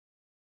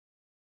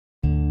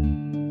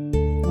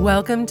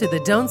Welcome to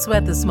the Don't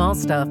Sweat the Small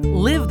Stuff,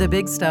 Live the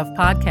Big Stuff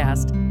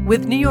podcast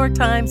with New York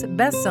Times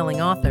bestselling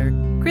author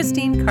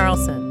Kristine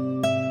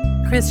Carlson.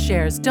 Chris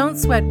shares don't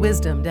sweat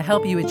wisdom to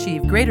help you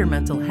achieve greater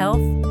mental health,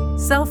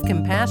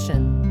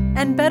 self-compassion,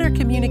 and better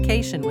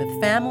communication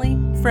with family,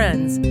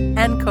 friends,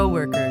 and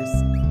coworkers.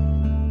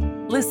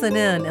 Listen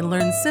in and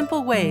learn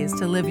simple ways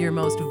to live your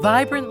most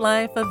vibrant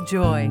life of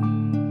joy.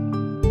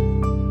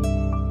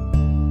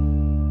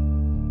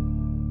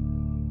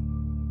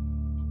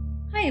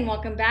 Hi, and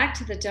welcome back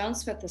to the Don't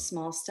Sweat the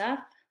Small Stuff,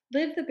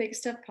 Live the Big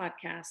Stuff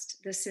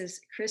podcast. This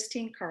is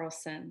Kristine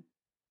Carlson.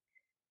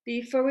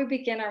 Before we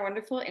begin our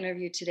wonderful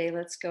interview today,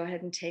 let's go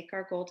ahead and take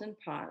our golden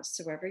pause.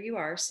 So wherever you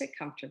are, sit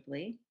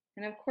comfortably.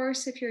 And of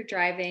course, if you're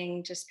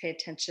driving, just pay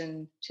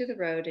attention to the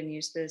road and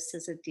use this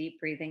as a deep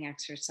breathing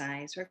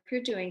exercise. Or if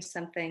you're doing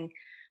something,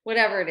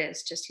 whatever it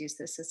is, just use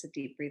this as a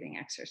deep breathing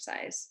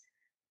exercise.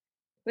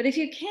 But if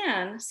you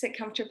can, sit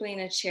comfortably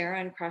in a chair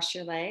and cross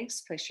your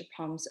legs, place your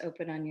palms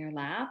open on your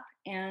lap,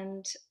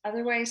 and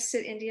otherwise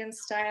sit Indian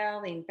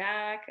style, lean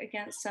back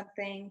against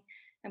something,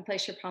 and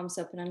place your palms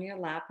open on your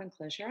lap and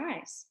close your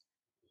eyes.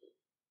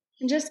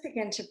 And just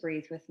begin to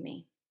breathe with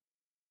me.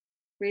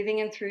 Breathing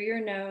in through your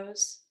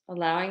nose,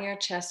 allowing your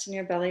chest and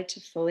your belly to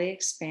fully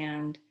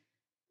expand,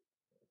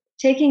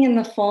 taking in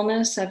the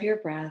fullness of your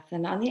breath,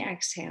 and on the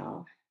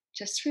exhale,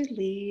 just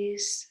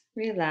release,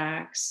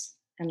 relax,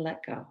 and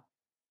let go.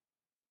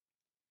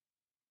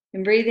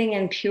 And breathing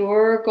in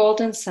pure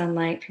golden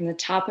sunlight from the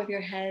top of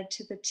your head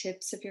to the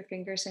tips of your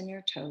fingers and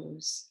your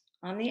toes.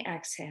 On the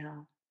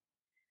exhale,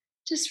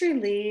 just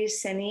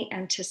release any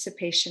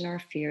anticipation or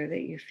fear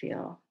that you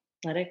feel.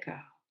 Let it go.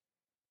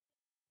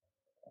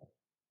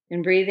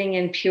 And breathing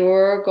in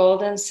pure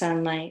golden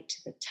sunlight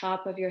to the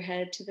top of your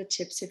head to the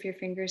tips of your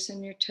fingers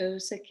and your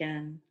toes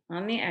again.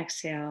 On the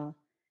exhale,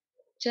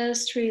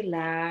 just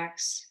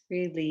relax,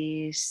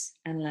 release,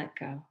 and let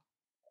go.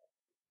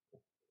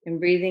 And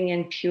breathing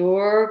in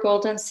pure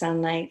golden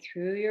sunlight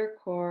through your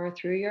core,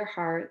 through your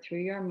heart, through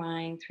your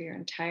mind, through your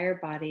entire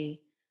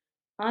body.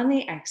 On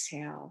the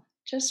exhale,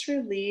 just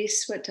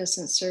release what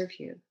doesn't serve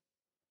you.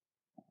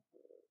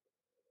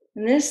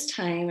 And this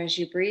time, as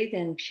you breathe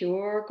in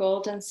pure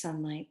golden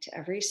sunlight to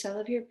every cell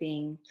of your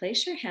being,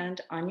 place your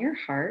hand on your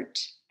heart,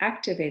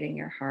 activating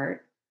your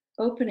heart,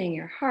 opening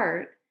your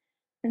heart,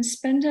 and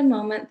spend a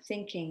moment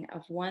thinking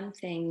of one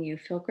thing you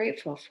feel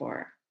grateful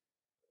for.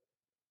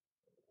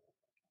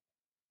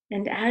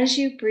 And as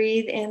you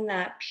breathe in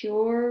that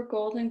pure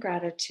golden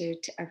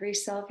gratitude to every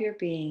cell of your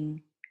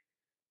being,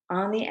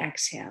 on the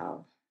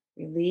exhale,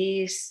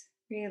 release,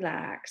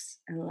 relax,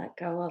 and let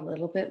go a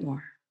little bit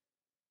more.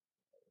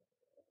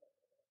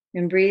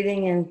 And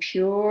breathing in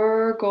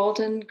pure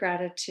golden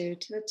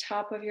gratitude to the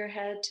top of your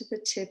head, to the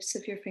tips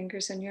of your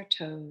fingers and your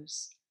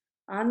toes.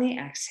 On the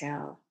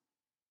exhale,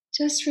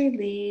 just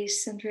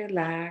release and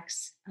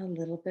relax a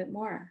little bit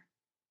more.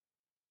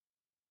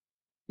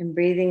 And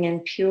breathing in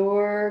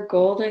pure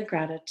golden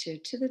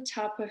gratitude to the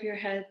top of your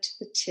head, to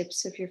the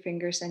tips of your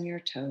fingers and your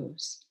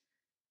toes.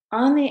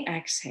 On the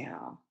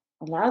exhale,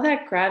 allow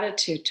that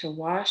gratitude to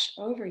wash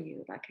over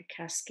you like a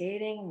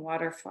cascading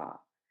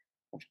waterfall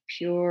of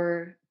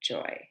pure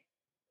joy.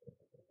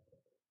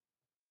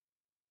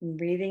 And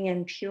breathing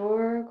in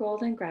pure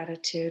golden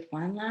gratitude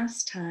one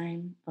last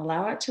time,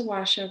 allow it to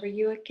wash over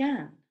you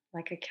again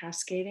like a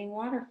cascading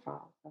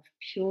waterfall of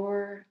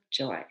pure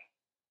joy.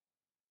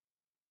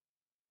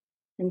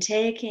 And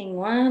taking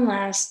one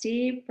last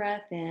deep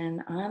breath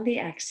in on the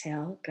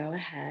exhale, go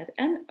ahead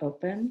and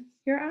open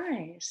your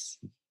eyes.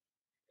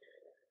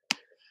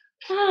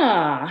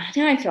 Now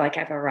I feel like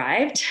I've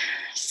arrived.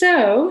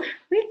 So,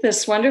 we have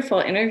this wonderful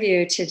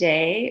interview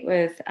today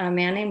with a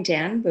man named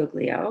Dan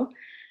Buglio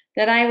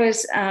that I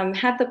was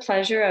had the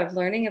pleasure of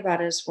learning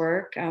about his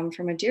work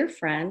from a dear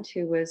friend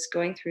who was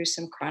going through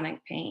some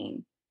chronic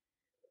pain.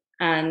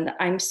 And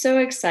I'm so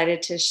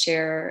excited to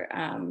share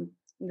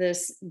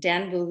this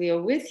Dan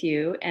Buglio with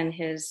you and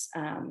his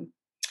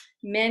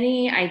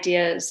many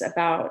ideas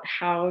about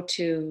how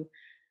to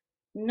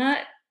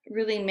not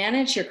really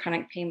manage your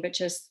chronic pain, but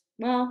just,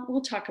 well,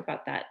 we'll talk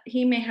about that.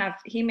 He may have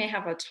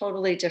a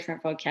totally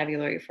different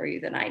vocabulary for you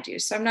than I do.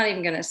 So I'm not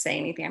even going to say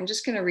anything. I'm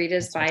just going to read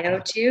his bio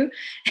to you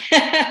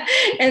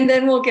and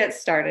then we'll get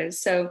started.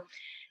 So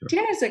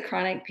Dan is a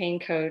chronic pain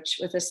coach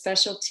with a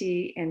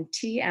specialty in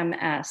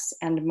TMS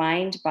and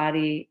mind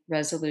body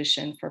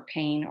resolution for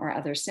pain or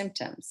other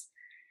symptoms.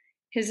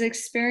 His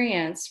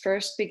experience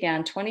first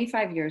began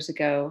 25 years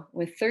ago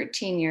with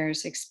 13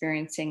 years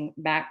experiencing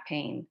back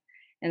pain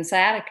and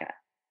sciatica.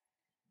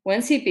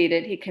 Once he beat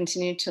it, he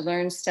continued to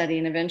learn, study,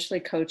 and eventually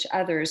coach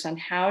others on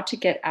how to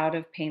get out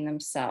of pain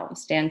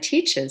themselves. Dan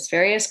teaches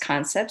various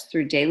concepts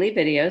through daily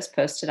videos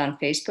posted on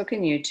Facebook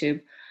and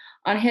YouTube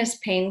on his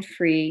Pain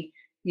Free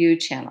You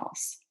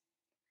channels.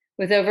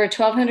 With over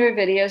 1,200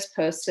 videos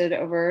posted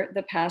over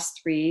the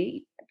past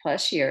 3+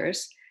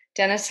 years,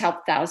 Dan has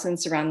helped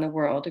thousands around the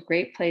world. A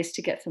great place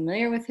to get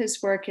familiar with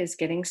his work is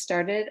getting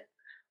started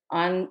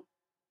on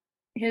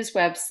his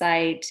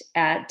website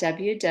at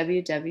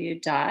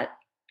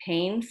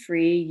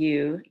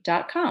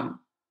www.painfreeyou.com.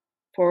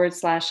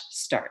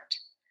 start.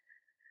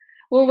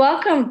 Well,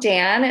 welcome,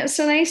 Dan. It's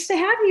so nice to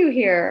have you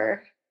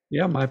here.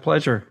 Yeah, my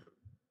pleasure.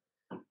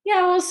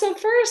 Yeah, well, so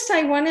first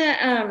I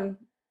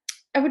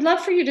would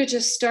love for you to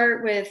just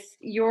start with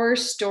your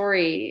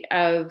story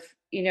of,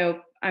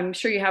 I'm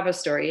sure you have a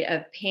story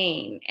of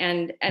pain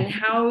and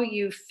how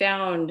you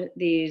found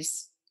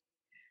this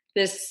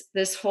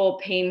whole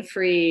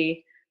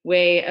pain-free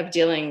way of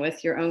dealing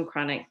with your own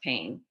chronic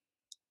pain.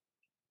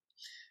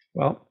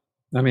 Well,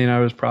 I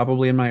was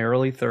probably in my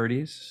early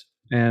 30s.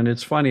 And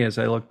it's funny, as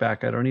I look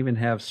back, I don't even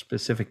have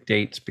specific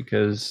dates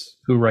because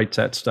who writes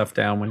that stuff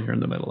down when you're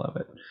in the middle of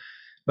it?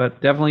 But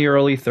definitely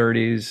early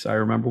 30s. I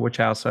remember which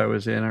house I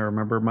was in. I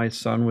remember my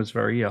son was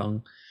very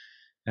young.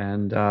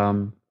 And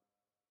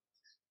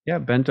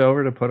bent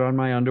over to put on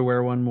my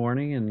underwear one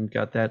morning and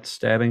got that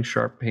stabbing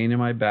sharp pain in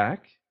my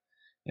back.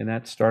 And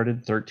that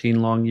started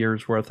 13 long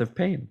years worth of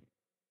pain.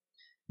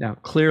 Now,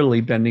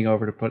 clearly, bending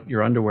over to put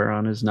your underwear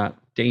on is not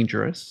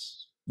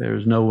dangerous.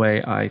 There's no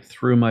way I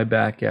threw my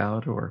back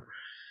out or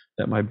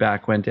that my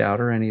back went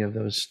out or any of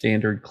those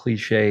standard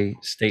cliche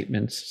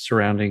statements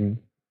surrounding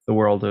the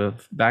world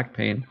of back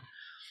pain.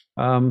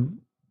 But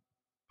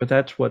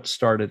that's what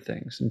started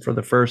things. And for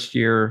the first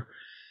year,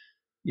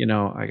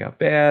 I got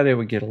bad. It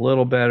would get a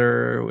little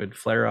better. It would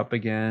flare up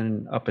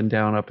again, up and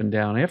down, up and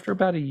down. After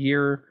about a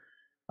year,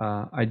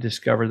 I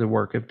discovered the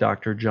work of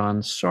Dr.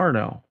 John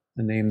Sarno,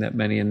 a name that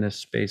many in this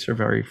space are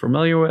very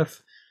familiar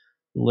with.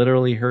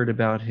 Literally heard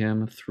about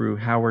him through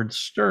Howard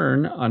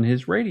Stern on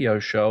his radio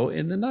show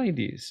in the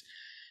 90s.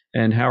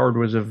 And Howard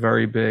was a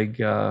very big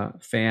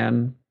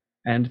fan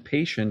and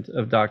patient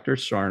of Dr.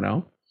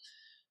 Sarno.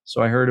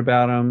 So I heard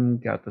about him,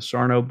 got the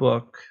Sarno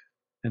book,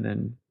 and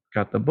then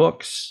got the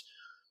books,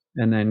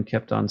 and then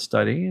kept on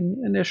studying.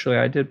 And initially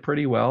I did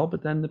pretty well,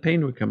 but then the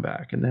pain would come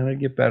back, and then I'd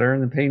get better,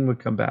 and the pain would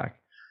come back.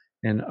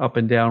 And up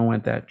and down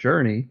went that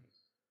journey.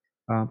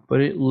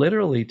 But it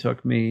literally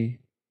took me,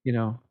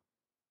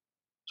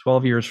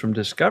 12 years from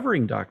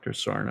discovering Dr.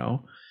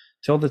 Sarno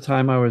till the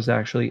time I was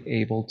actually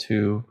able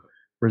to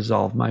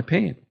resolve my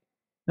pain.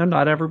 Now,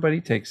 not everybody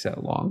takes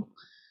that long,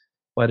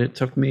 but it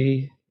took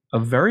me a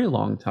very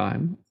long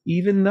time,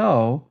 even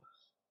though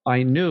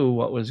I knew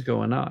what was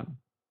going on.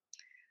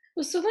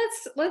 Well, so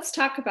let's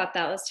talk about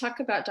that. Let's talk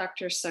about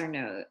Dr.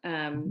 Sarno.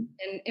 And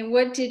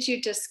what did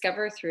you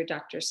discover through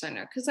Dr.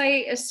 Sarno? Because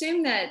I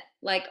assume that,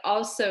 like,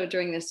 also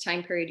during this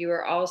time period, you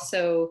were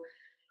also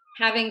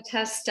having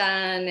tests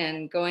done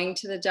and going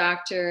to the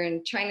doctor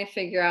and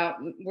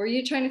were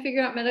you trying to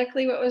figure out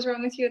medically what was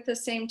wrong with you at the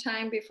same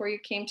time before you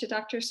came to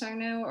Dr.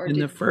 Sarno? Or in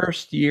the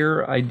first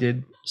year, I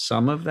did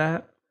some of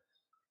that,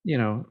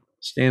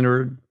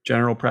 standard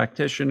general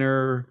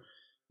practitioner.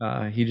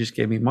 He just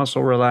gave me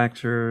muscle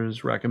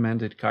relaxers,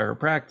 recommended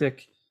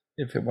chiropractic.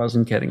 If it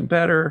wasn't getting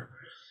better,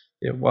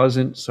 it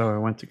wasn't. So I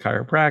went to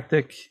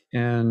chiropractic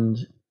and,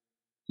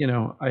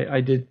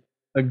 I did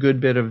a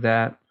good bit of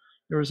that.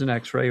 There was an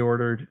x-ray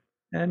ordered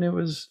and it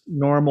was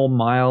normal,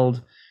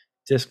 mild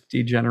disc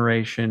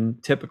degeneration,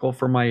 typical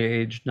for my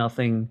age,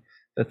 nothing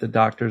that the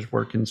doctors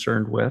were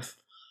concerned with.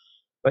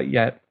 But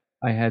yet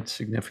I had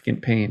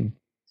significant pain.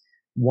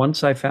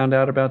 Once I found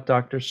out about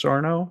Dr.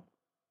 Sarno,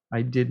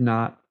 I did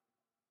not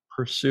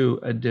pursue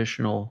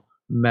additional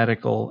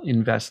medical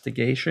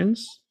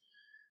investigations.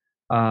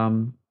 I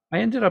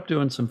ended up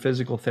doing some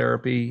physical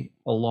therapy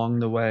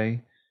along the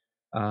way.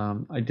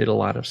 I did a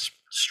lot of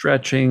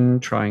stretching,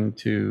 trying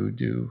to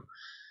do,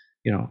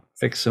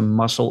 fix some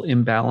muscle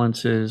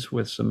imbalances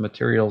with some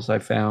materials I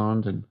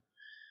found. And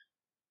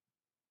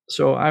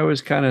so I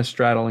was kind of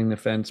straddling the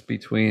fence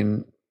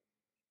between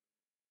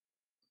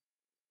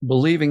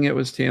believing it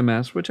was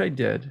TMS, which I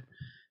did,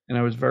 and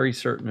I was very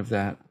certain of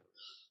that.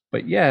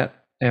 But yet,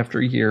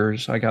 after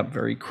years, I got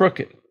very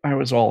crooked. I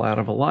was all out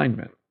of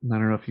alignment. And I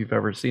don't know if you've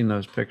ever seen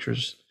those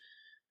pictures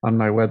on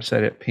my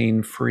website at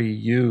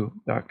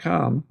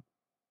painfreeyou.com.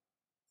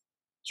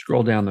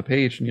 Scroll down the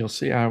page and you'll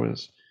see I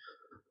was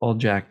all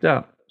jacked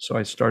up. So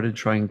I started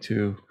trying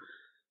to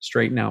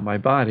straighten out my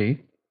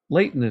body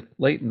late in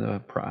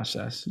the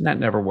process, and that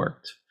never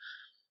worked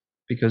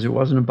because it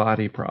wasn't a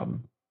body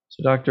problem.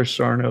 So Dr.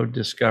 Sarno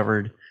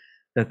discovered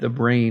that the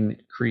brain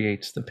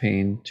creates the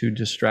pain to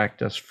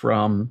distract us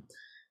from,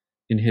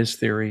 in his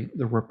theory,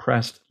 the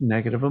repressed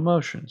negative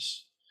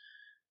emotions,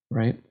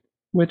 right?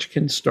 Which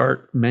can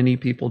start many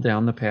people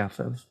down the path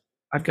of,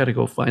 I've got to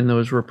go find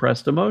those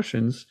repressed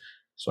emotions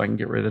so I can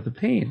get rid of the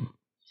pain.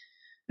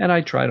 And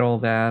I tried all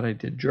that. I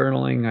did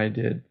journaling. I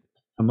did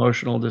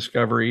emotional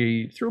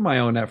discovery through my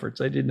own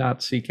efforts. I did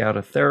not seek out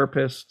a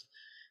therapist,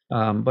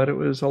 but it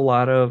was a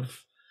lot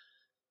of,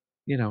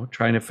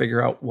 trying to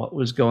figure out what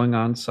was going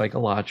on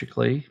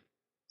psychologically.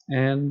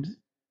 And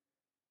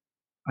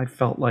I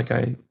felt like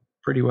I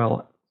pretty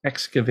well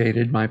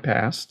excavated my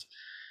past,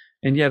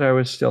 and yet I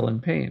was still in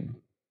pain.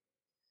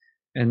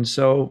 And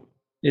so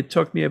it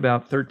took me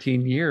about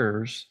 13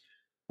 years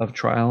of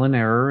trial and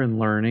error and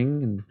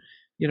learning. And,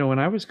 when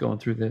I was going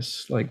through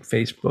this, like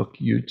Facebook,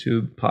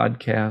 YouTube,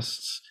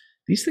 podcasts,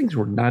 these things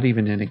were not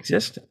even in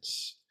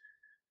existence.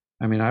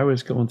 I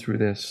was going through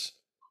this,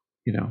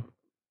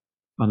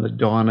 on the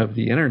dawn of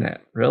the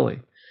internet, really.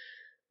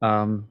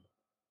 And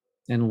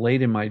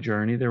late in my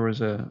journey, there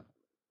was a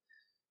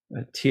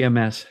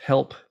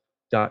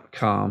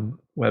tmshelp.com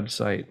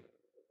website.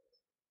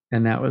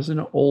 And that was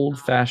an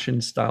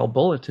old-fashioned style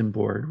bulletin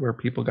board where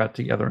people got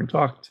together and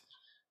talked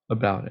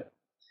about it.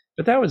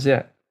 But that was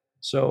it.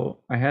 So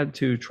I had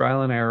to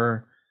trial and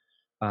error.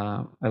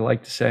 I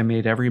like to say I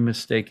made every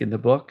mistake in the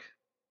book,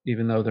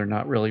 even though they're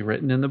not really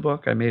written in the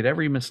book. I made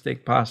every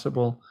mistake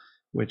possible,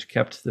 which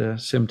kept the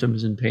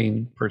symptoms and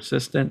pain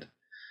persistent.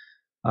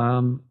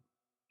 And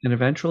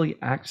eventually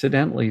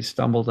accidentally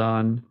stumbled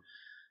on,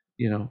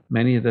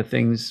 many of the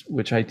things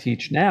which I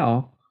teach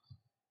now.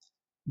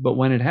 But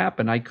when it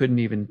happened, I couldn't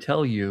even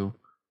tell you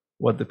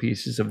what the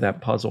pieces of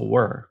that puzzle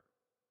were.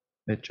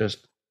 It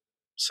just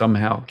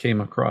somehow came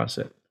across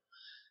it.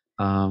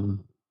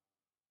 And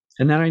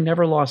then I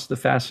never lost the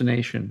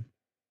fascination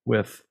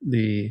with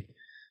the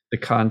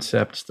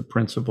concepts, the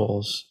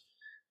principles.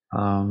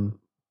 And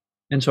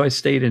so I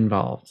stayed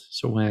involved.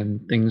 So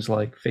when things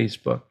like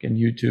Facebook and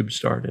YouTube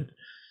started,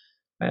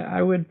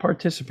 I would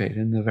participate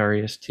in the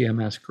various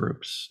TMS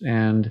groups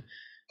and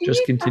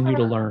just continue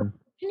to learn.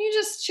 Can you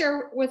just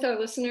share with our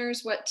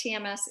listeners what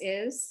TMS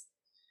is?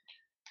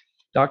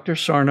 Dr.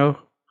 Sarno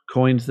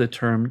coined the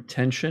term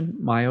tension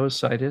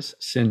myositis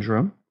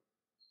syndrome,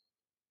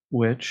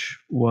 which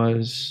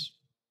was,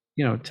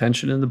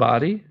 tension in the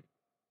body,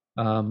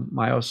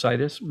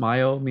 myositis,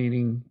 myo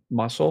meaning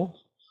muscle.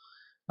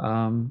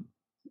 So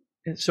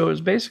it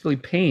was basically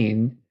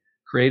pain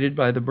created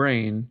by the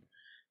brain.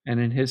 And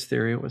in his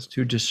theory, it was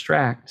to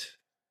distract.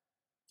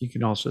 You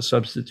can also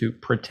substitute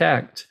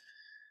protect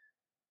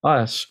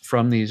us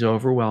from these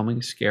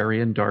overwhelming, scary,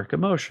 and dark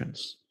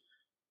emotions.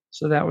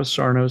 So that was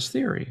Sarno's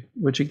theory,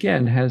 which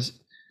again has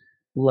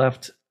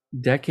left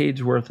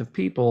decades worth of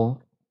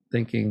people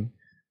thinking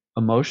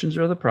emotions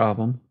are the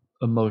problem,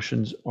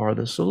 emotions are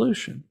the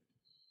solution.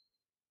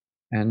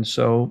 And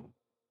so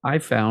I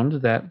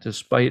found that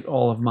despite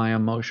all of my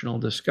emotional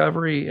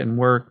discovery and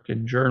work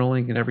and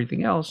journaling and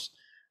everything else,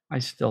 I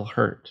still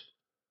hurt.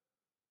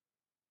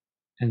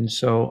 And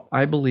so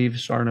I believe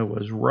Sarno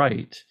was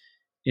right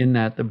in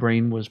that the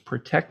brain was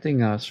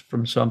protecting us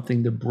from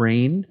something the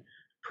brain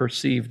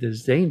perceived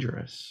as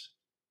dangerous,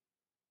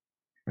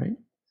 right?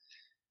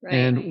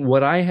 And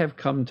what I have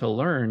come to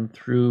learn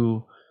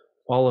through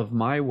all of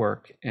my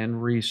work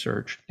and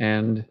research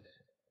and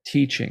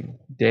teaching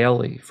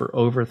daily for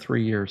over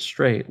 3 years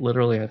straight,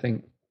 literally, I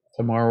think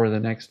tomorrow or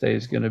the next day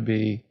is going to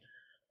be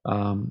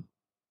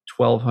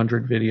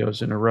 1,200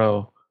 videos in a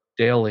row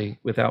daily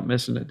without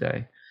missing a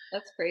day.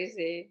 That's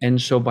crazy.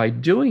 And so by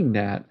doing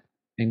that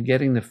and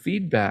getting the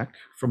feedback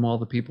from all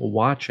the people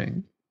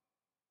watching,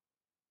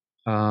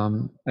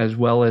 as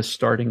well as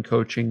starting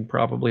coaching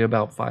probably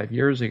about 5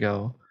 years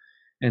ago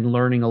and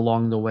learning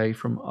along the way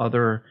from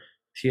other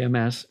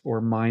TMS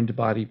or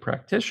mind-body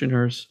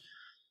practitioners,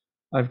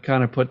 I've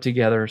kind of put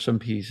together some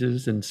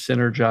pieces and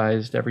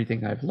synergized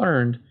everything I've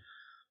learned.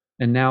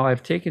 And now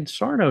I've taken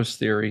Sarno's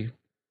theory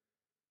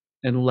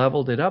and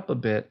leveled it up a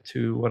bit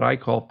to what I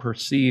call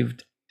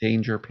perceived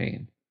danger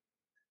pain.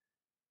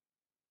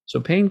 So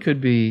pain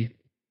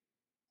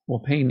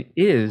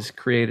is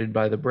created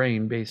by the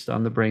brain based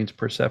on the brain's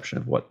perception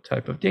of what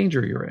type of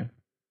danger you're in.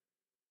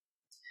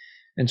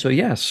 And so,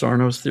 yes,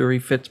 Sarno's theory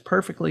fits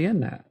perfectly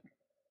in that.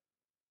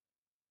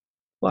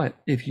 But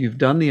if you've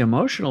done the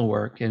emotional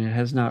work and it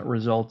has not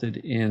resulted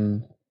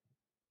in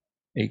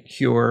a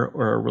cure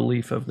or a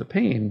relief of the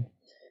pain,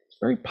 it's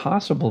very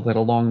possible that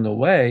along the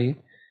way,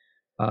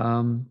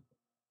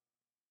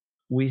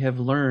 we have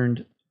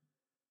learned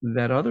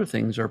that other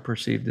things are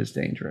perceived as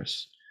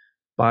dangerous.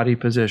 Body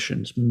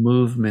positions,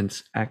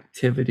 movements,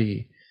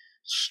 activity,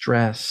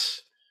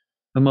 stress,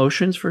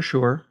 emotions for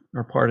sure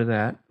are part of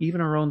that.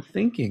 Even our own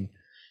thinking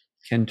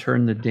can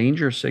turn the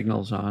danger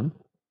signals on.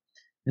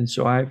 And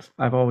so I've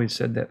always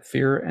said that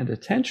fear and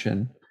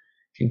attention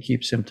can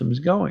keep symptoms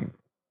going.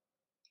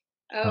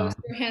 So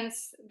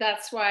hence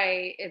that's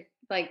why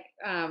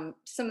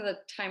some of the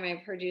time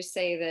I've heard you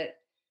say that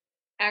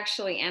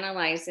actually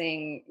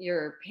analyzing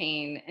your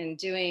pain and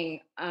doing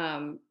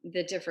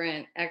the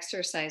different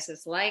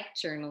exercises like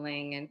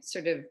journaling and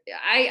sort of,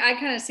 I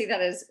kind of see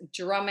that as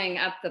drumming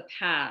up the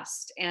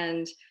past.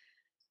 And,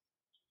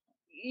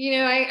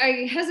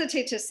 I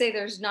hesitate to say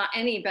there's not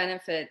any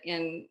benefit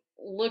in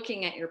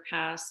looking at your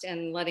past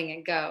and letting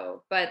it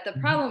go. But the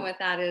problem with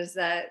that is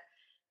that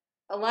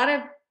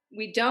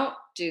we don't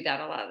do that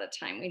a lot of the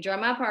time. We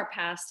drum up our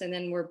past and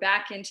then we're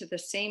back into the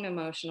same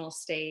emotional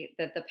state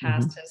that the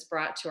past has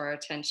brought to our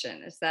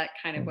attention. Is that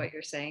kind of what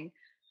you're saying?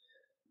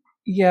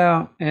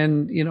 Yeah.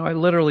 And, I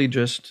literally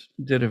just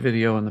did a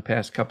video in the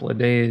past couple of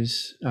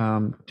days.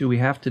 Do we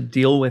have to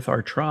deal with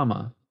our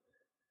trauma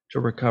to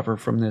recover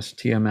from this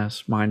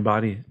TMS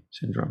mind-body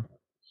syndrome?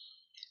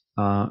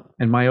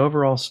 And my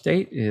overall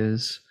state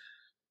is,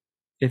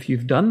 if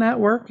you've done that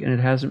work and it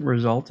hasn't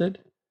resulted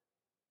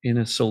in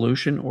a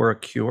solution or a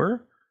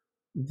cure,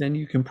 then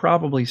you can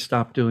probably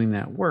stop doing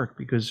that work,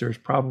 because there's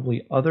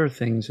probably other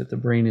things that the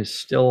brain is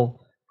still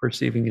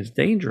perceiving as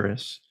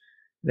dangerous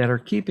that are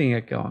keeping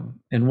it going.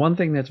 And one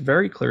thing that's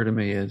very clear to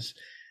me is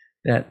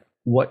that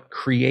what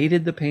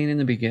created the pain in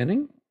the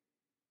beginning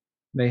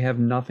may have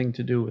nothing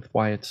to do with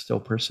why it's still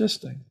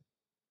persisting.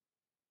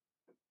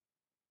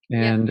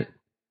 And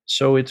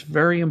so it's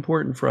very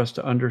important for us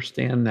to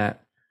understand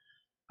that,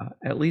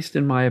 at least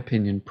in my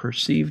opinion,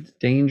 perceived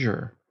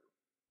danger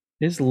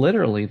is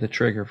literally the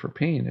trigger for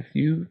pain. If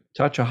you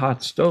touch a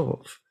hot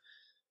stove,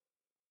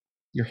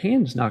 your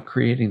hand's not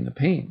creating the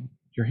pain.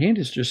 Your hand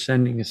is just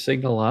sending a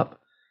signal up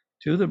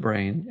to the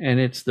brain, and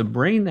it's the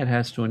brain that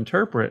has to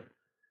interpret.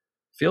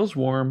 Feels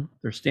warm,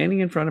 they're standing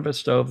in front of a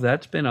stove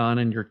that's been on,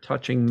 and you're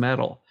touching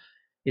metal.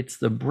 It's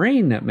the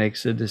brain that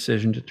makes the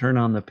decision to turn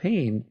on the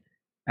pain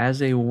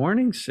as a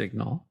warning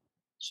signal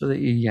so that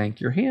you yank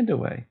your hand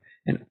away.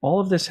 And all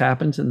of this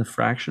happens in the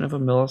fraction of a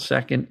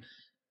millisecond,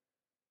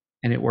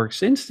 and it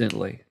works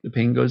instantly. The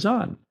pain goes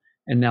on.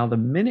 And now the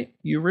minute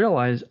you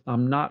realize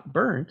I'm not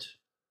burnt,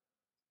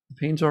 the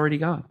pain's already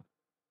gone.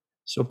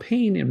 So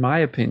pain, in my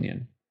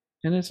opinion,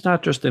 and it's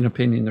not just an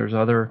opinion, there's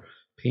other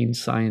pain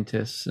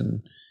scientists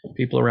and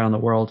people around the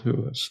world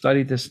who have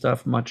studied this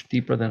stuff much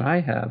deeper than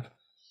I have.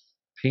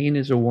 Pain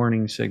is a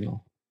warning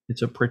signal.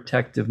 It's a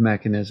protective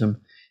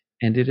mechanism,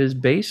 and it is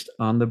based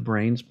on the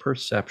brain's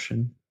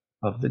perception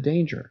of the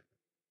danger.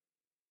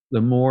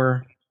 The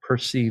more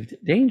perceived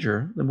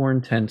danger, the more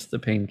intense the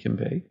pain can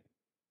be.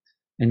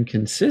 And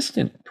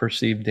consistent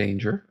perceived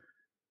danger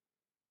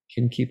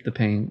can keep the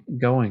pain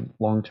going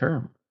long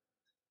term.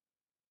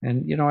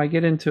 And, I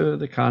get into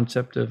the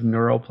concept of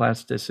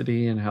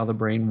neuroplasticity and how the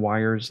brain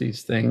wires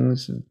these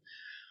things.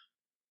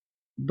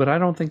 But I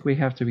don't think we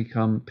have to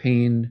become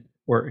brain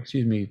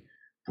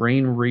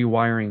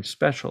rewiring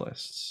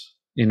specialists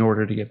in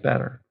order to get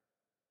better.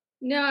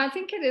 No, I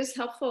think it is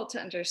helpful to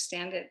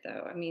understand it,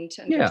 though. I mean,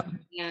 to Yeah,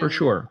 understand, for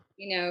sure.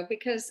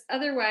 Because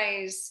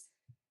otherwise,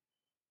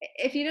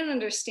 if you don't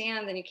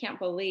understand, then you can't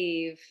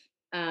believe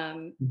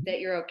that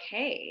you're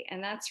okay.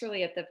 And that's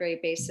really at the very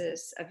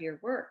basis of your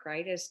work,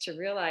 right? Is to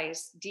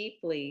realize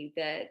deeply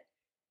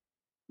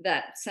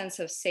that sense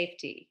of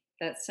safety,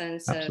 that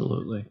sense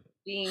Absolutely. of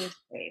being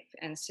safe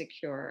and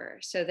secure,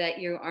 so that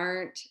you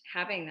aren't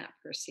having that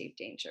perceived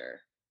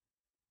danger.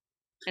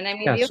 And I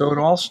mean, Yeah, so it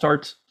all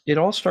starts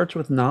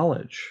with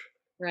knowledge.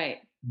 right.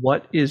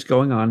 What is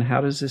going on? How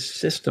does this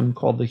system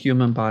called the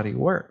human body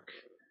work?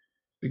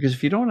 Because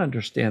if you don't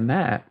understand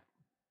that,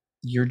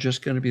 you're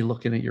just going to be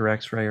looking at your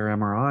X-ray or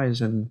MRIs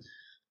and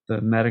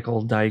the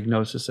medical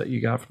diagnosis that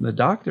you got from the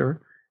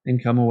doctor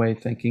and come away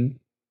thinking,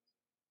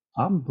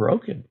 I'm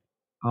broken.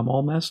 I'm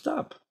all messed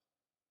up.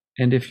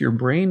 And if your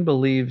brain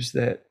believes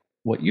that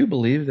what you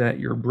believe, that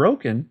you're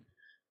broken,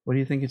 what do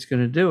you think it's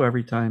going to do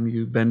every time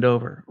you bend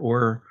over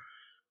or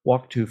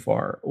walk too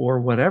far or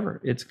whatever?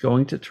 It's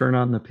going to turn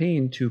on the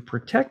pain to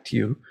protect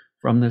you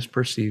from this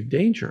perceived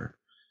danger.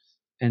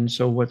 And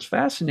so what's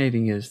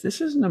fascinating is this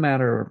isn't a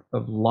matter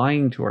of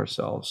lying to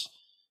ourselves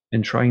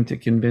and trying to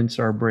convince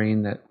our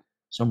brain that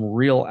some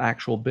real,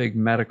 actual, big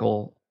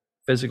medical,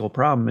 physical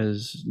problem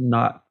is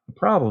not a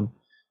problem.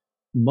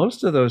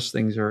 Most of those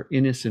things are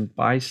innocent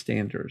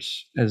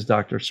bystanders, as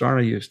Dr.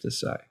 Sarna used to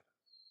say.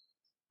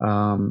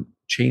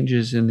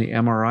 Changes in the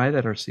MRI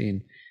that are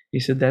seen, he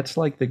said that's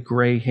like the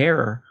gray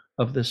hair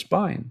of the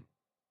spine.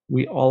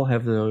 We all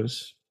have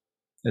those,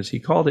 as he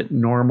called it,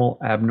 normal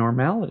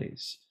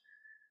abnormalities.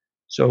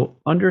 So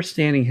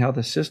understanding how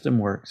the system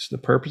works, the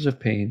purpose of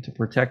pain to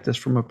protect us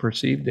from a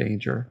perceived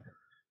danger,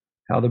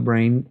 how the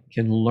brain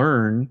can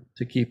learn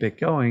to keep it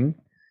going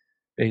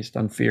based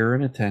on fear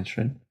and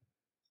attention.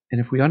 And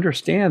if we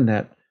understand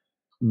that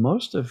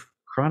most of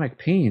chronic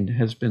pain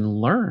has been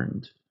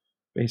learned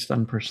based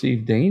on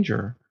perceived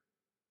danger,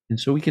 and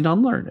so we can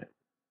unlearn it.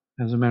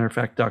 As a matter of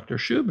fact, Dr.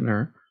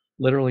 Schubiner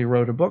literally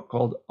wrote a book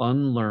called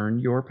Unlearn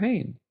Your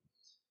Pain.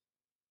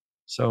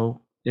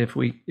 So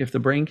if the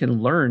brain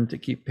can learn to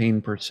keep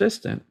pain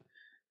persistent,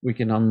 we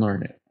can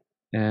unlearn it.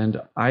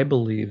 And I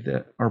believe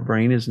that our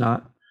brain is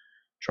not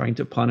trying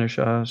to punish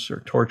us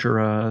or torture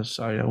us.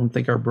 I don't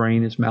think our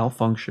brain is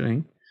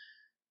malfunctioning.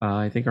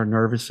 I think our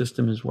nervous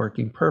system is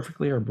working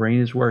perfectly. Our brain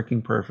is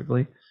working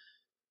perfectly,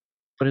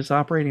 but it's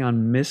operating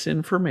on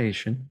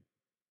misinformation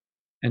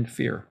and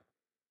fear.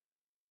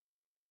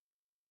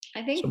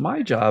 So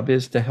my job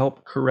is to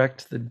help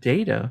correct the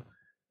data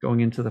going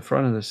into the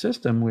front of the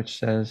system, which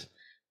says,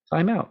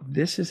 time out.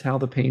 This is how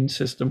the pain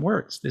system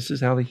works. This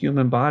is how the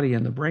human body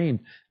and the brain,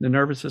 the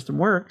nervous system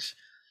works.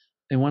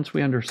 And once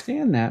we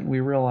understand that, we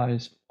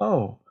realize,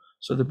 oh,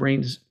 so the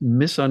brain's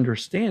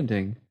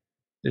misunderstanding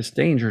this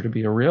danger to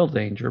be a real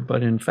danger,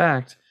 but in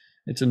fact,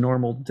 it's a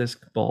normal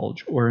disc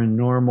bulge or a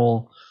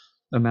normal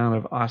amount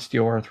of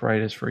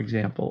osteoarthritis, for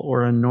example,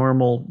 or a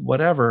normal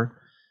whatever,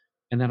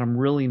 and that I'm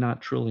really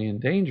not truly in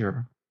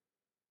danger.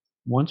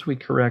 Once we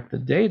correct the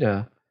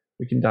data,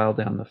 we can dial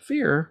down the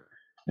fear.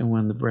 And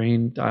when the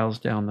brain dials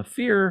down the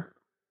fear,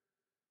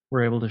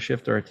 we're able to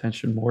shift our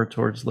attention more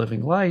towards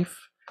living life.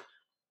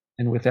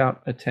 And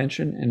without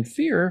attention and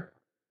fear,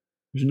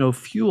 there's no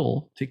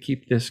fuel to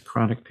keep this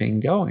chronic pain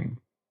going.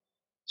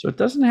 So it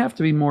doesn't have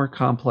to be more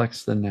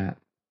complex than that.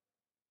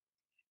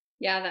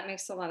 Yeah, that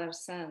makes a lot of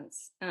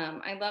sense.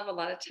 I love a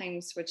lot of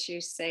times what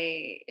you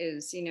say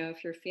is,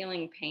 if you're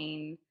feeling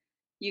pain,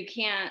 you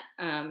can't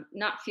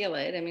not feel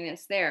it. I mean,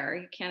 it's there.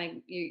 You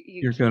can't, you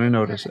You're going to can't,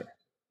 notice it.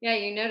 yeah,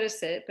 you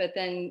notice it, but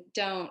then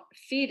don't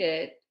feed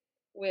it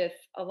with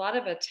a lot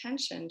of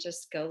attention.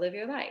 Just go live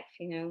your life,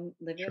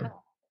 live your life.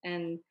 Sure.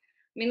 And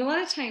I mean, a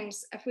lot of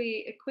times, if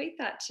we equate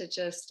that to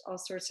just all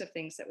sorts of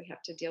things that we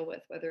have to deal with,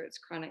 whether it's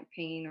chronic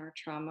pain or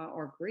trauma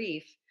or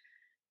grief,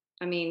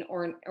 I mean,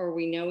 or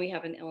we know we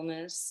have an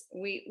illness.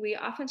 We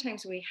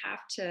oftentimes we have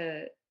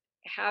to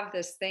have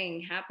this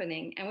thing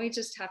happening, and we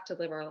just have to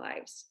live our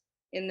lives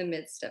in the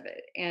midst of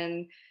it.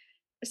 And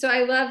so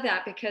I love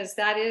that because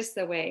that is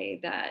the way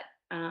that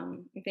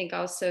I think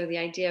also the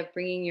idea of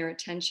bringing your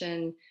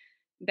attention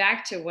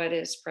back to what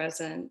is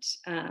present.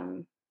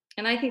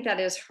 And I think that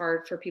is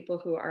hard for people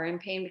who are in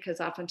pain because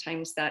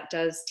oftentimes that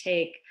does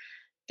take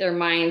their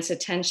mind's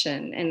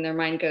attention and their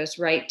mind goes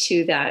right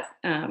to Yeah.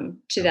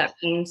 that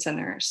pain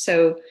center.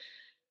 So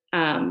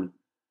um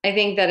I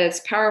think that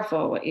it's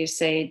powerful what you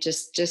say,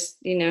 just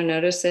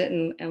notice it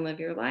and live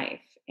your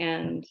life. Yeah.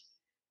 And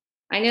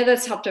I know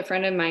that's helped a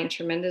friend of mine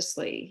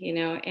tremendously,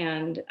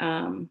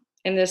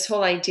 and this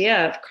whole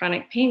idea of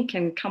chronic pain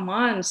can come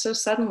on so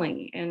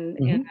suddenly,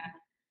 Mhm.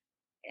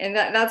 and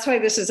that's why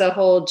this is a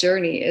whole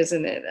journey,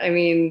 isn't it? I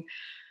mean,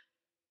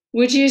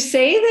 would you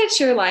say that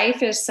your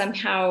life is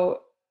somehow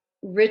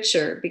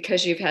richer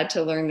because you've had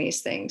to learn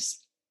these things?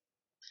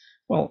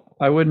 Well,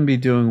 I wouldn't be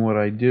doing what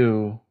I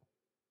do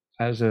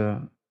as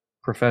a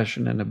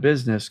profession and a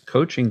business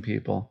coaching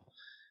people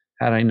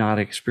had I not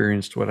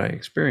experienced what I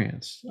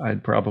experienced.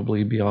 I'd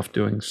probably be off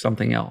doing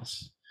something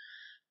else.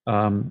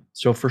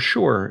 So for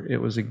sure,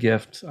 it was a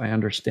gift. I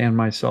understand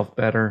myself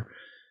better,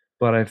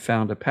 but I've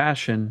found a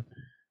passion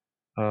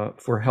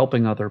for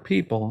helping other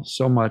people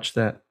so much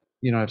that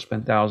I've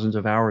spent thousands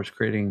of hours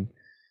creating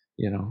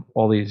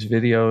all these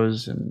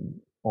videos and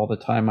all the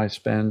time I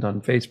spend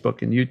on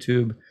Facebook and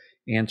YouTube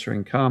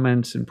answering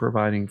comments and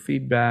providing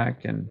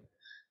feedback and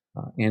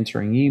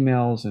answering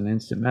emails and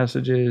instant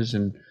messages.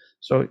 And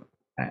so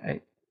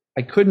I,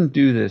 I couldn't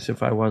do this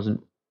if I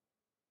wasn't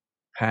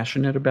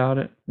passionate about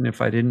it and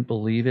if I didn't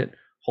believe it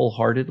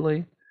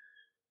wholeheartedly.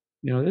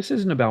 This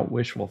isn't about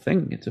wishful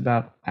thinking. It's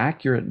about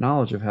accurate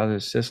knowledge of how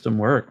this system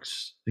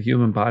works, the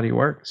human body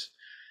works.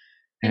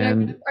 And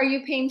And are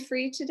you pain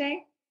free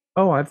today?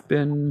 oh, I've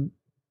been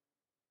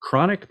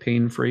chronic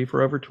pain free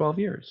for over 12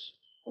 years.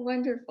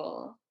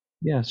 Wonderful.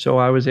 Yeah, so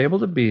I was able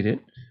to beat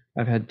it.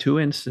 I've had two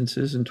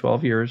instances in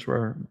 12 years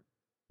where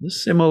the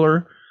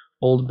similar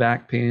old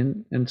back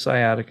pain and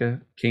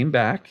sciatica came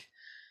back,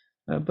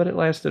 but it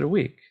lasted a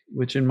week,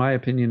 which in my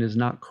opinion is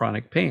not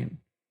chronic pain.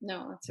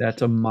 No, that's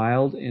That's a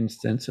mild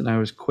instance, and I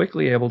was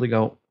quickly able to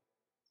go,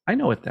 I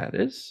know what that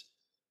is.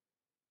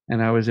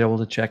 And I was able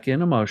to check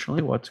in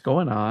emotionally, what's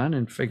going on,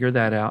 and figure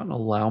that out and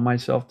allow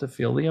myself to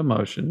feel the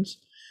emotions.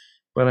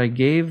 But I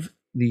gave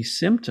the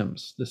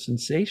symptoms, the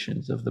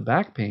sensations of the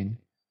back pain,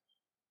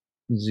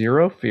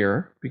 zero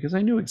fear because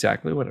I knew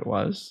exactly what it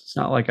was. It's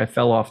not like I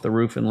fell off the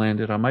roof and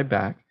landed on my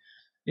back.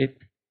 It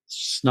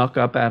snuck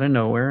up out of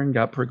nowhere and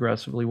got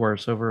progressively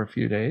worse over a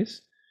few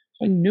days.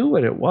 So I knew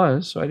what it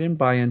was, so I didn't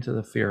buy into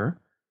the fear.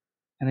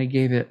 And I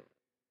gave it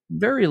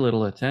very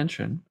little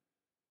attention.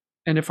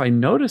 And if I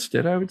noticed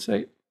it, I would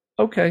say,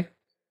 okay,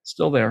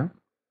 still there.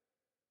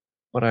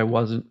 But I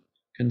wasn't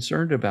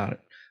concerned about it.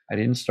 I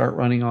didn't start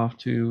running off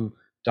to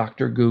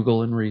Dr.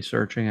 Google and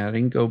researching. I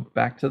didn't go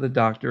back to the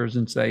doctors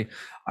and say,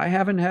 I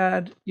haven't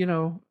had,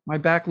 my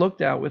back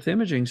looked at with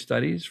imaging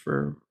studies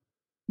for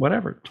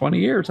whatever, 20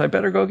 years. I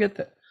better go get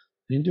that.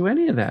 I didn't do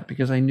any of that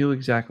because I knew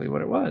exactly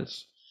what it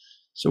was.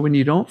 So when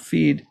you don't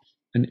feed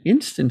an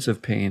instance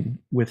of pain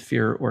with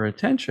fear or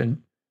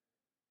attention,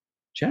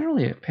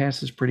 generally it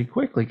passes pretty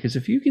quickly. Because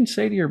if you can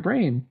say to your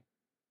brain,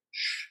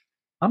 shh,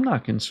 I'm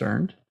not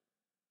concerned,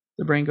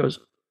 the brain goes,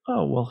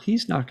 oh, well,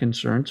 he's not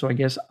concerned. So I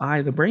guess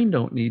I, the brain,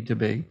 don't need to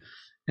be.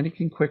 And it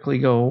can quickly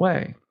go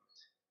away.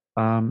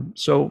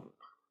 So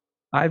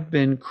I've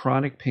been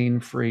chronic pain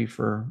free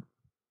for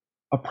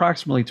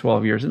approximately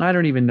 12 years. And I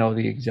don't even know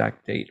the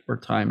exact date or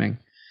timing.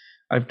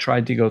 I've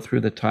tried to go through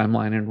the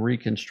timeline and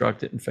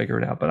reconstruct it and figure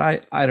it out, but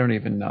I don't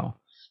even know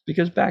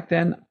because back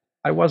then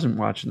I wasn't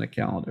watching the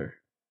calendar,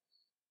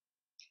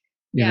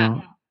 you Yeah.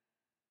 know.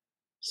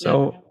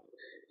 So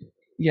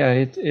yeah,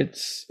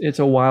 it's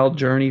a wild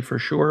journey for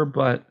sure,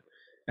 but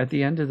at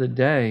the end of the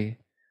day,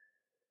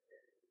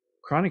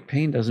 chronic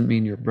pain doesn't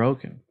mean you're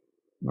broken,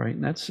 right?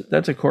 And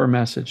that's a core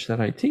message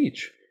that I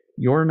teach.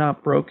 You're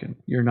not broken.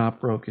 You're not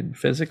broken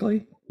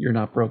physically. You're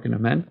not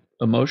broken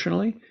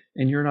emotionally,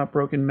 and you're not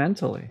broken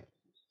mentally.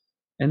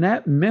 And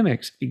that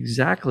mimics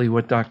exactly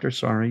what Dr.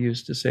 Sarna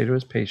used to say to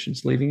his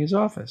patients leaving his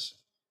office.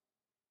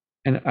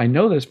 And I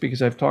know this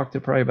because I've talked to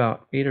probably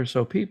about 8 or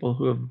so people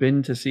who have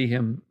been to see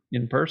him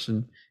in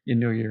person in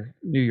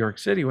New York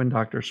City when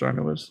Dr.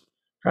 Sarna was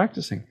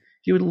practicing.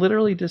 He would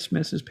literally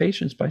dismiss his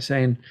patients by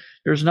saying,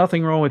 there's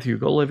nothing wrong with you.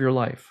 Go live your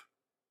life.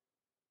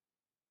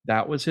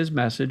 That was his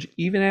message,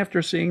 even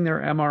after seeing their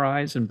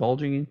MRIs and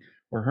bulging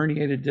or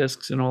herniated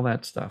discs and all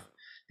that stuff.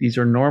 These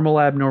are normal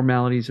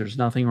abnormalities. There's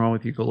nothing wrong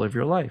with you. Go live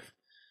your life.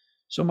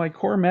 So my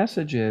core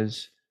message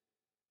is,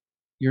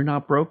 you're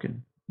not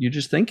broken. You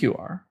just think you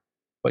are,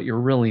 but you're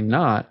really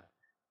not.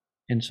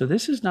 And so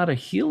this is not a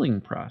healing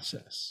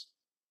process.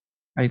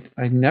 I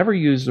never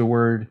use the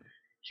word,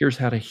 here's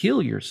how to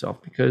heal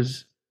yourself,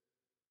 because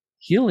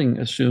healing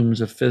assumes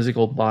a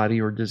physical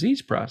body or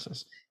disease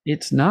process.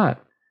 It's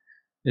not.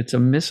 It's a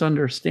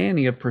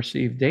misunderstanding of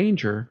perceived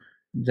danger,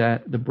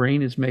 that the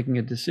brain is making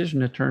a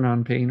decision to turn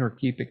on pain or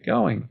keep it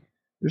going.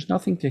 There's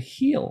nothing to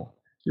heal.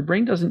 Your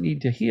brain doesn't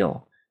need to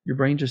heal. Your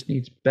brain just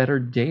needs better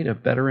data,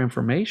 better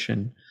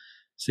information,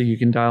 so you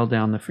can dial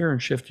down the fear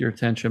and shift your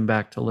attention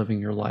back to living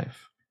your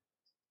life.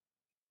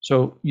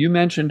 So you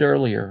mentioned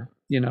earlier,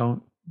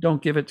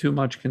 don't give it too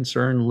much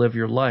concern, live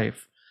your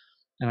life.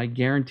 And I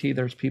guarantee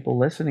there's people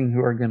listening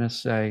who are going to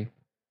say,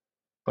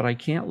 but I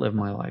can't live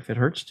my life. It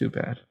hurts too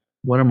bad.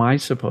 What am I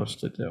supposed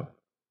to do?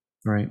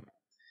 Right?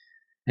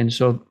 And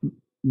so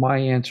my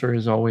answer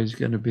is always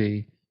going to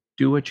be,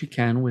 do what you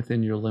can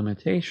within your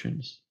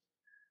limitations.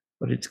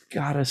 But it's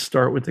got to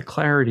start with the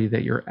clarity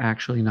that you're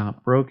actually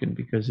not broken.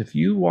 Because if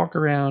you walk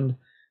around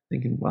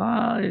thinking,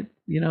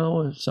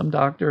 well, some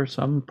doctor,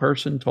 some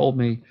person told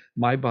me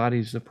my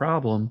body's the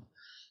problem.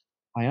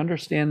 I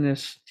understand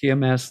this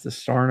TMS, the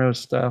Sarno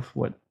stuff,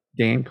 what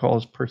Dan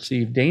calls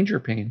perceived danger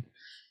pain.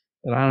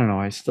 But I don't know,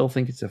 I still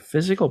think it's a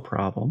physical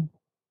problem.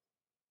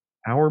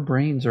 Our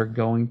brains are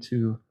going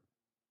to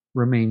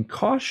remain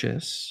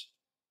cautious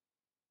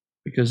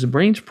because the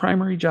brain's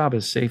primary job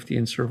is safety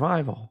and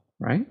survival,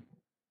 right?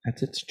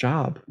 That's its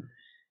job.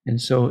 And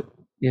so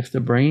if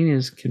the brain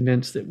is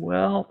convinced that,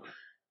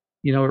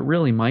 it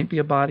really might be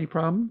a body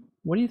problem,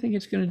 what do you think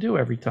it's going to do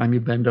every time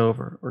you bend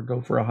over or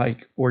go for a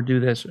hike or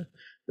do this?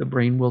 The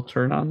brain will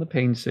turn on the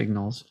pain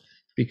signals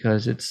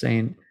because it's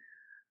saying,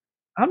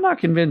 I'm not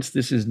convinced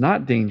this is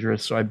not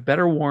dangerous, so I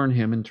better warn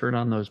him and turn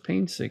on those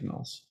pain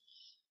signals.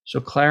 So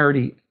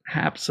clarity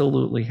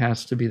absolutely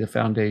has to be the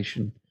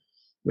foundation.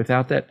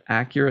 Without that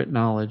accurate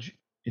knowledge,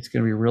 it's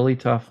going to be really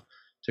tough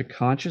to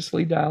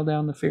consciously dial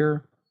down the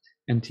fear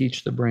and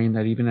teach the brain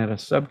that even at a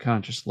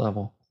subconscious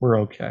level, we're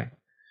okay.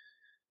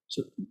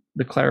 So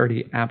the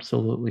clarity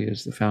absolutely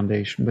is the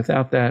foundation.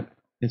 Without that,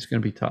 it's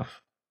going to be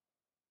tough.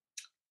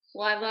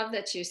 Well, I love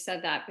that you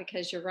said that,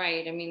 because you're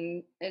right. I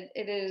mean,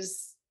 it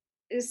is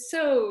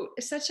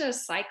such a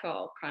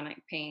cycle, chronic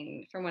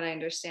pain, from what I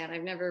understand.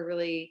 I've never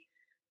really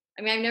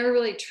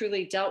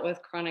truly dealt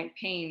with chronic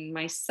pain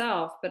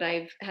myself, but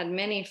I've had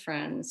many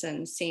friends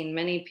and seen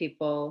many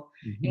people,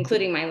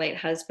 including my late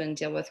husband,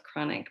 deal with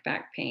chronic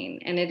back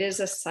pain. And it is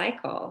a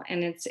cycle,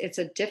 and it's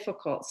a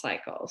difficult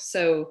cycle.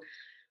 So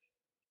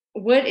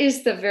what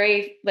is the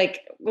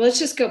let's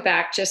just go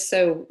back just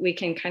so we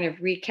can kind of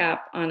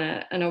recap on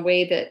a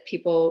way that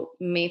people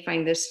may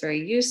find this very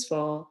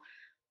useful.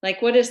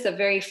 Like, what is the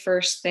very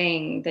first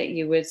thing that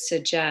you would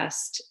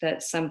suggest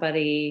that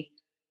somebody,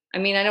 I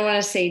don't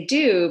want to say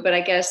do, but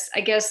I guess,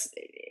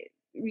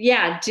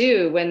 yeah,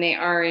 do when they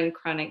are in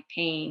chronic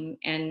pain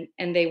and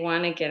they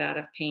want to get out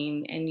of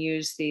pain and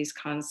use these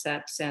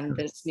concepts and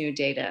this new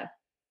data?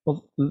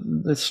 Well,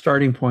 the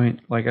starting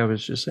point, like I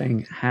was just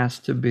saying, has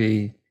to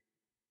be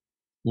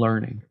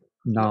learning,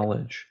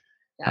 knowledge.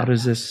 Yeah. How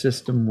does this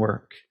system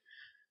work?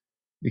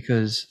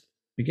 Because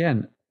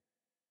again,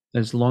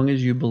 as long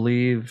as you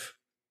believe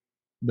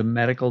the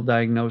medical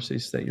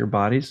diagnosis that your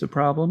body's the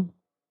problem,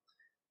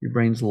 your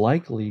brain's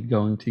likely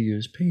going to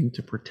use pain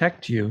to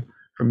protect you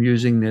from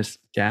using this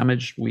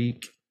damaged,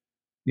 weak,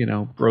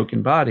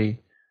 broken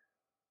body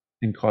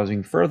and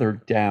causing further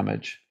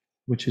damage,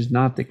 which is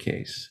not the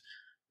case.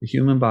 The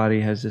human body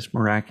has this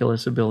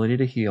miraculous ability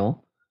to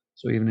heal.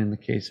 So even in the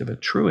case of a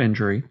true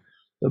injury,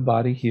 the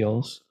body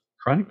heals.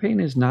 Chronic pain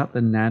is not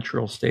the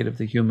natural state of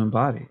the human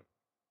body.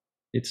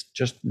 It's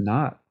just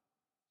not.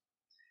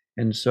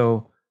 And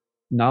so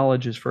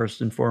knowledge is first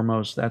and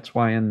foremost. That's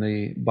why in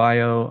the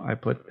bio, I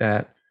put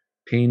that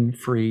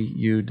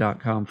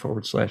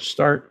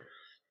painfreeyou.com/start.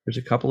 There's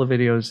a couple of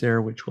videos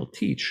there which will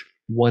teach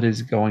what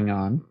is going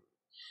on.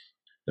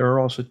 There are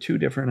also two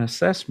different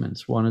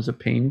assessments. One is a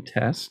pain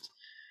test,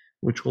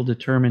 which will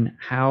determine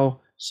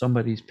how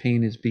somebody's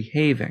pain is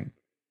behaving.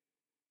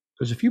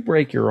 Because if you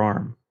break your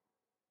arm,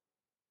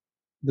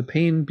 the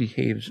pain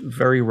behaves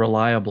very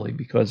reliably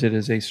because it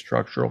is a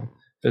structural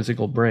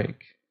physical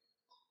break.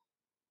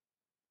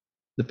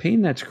 The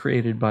pain that's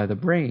created by the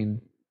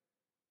brain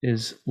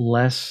is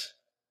less,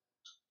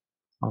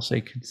 I'll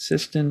say,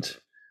 consistent,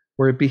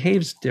 or it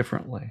behaves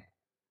differently.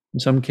 In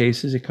some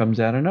cases, it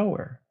comes out of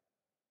nowhere.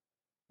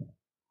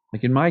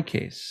 Like in my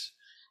case,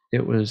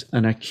 it was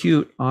an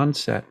acute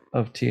onset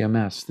of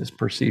TMS, this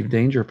perceived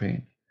danger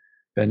pain.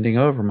 Bending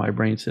over, my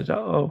brain said,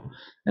 uh-oh.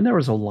 And there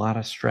was a lot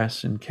of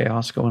stress and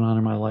chaos going on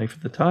in my life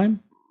at the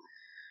time.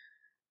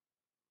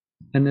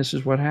 And this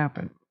is what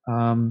happened.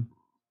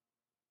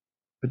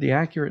 But the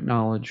accurate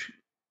knowledge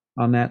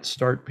on that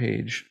start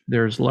page,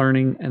 there's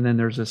learning and then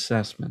there's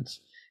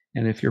assessments.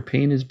 And if your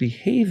pain is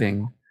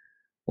behaving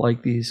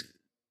like these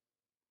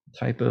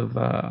type of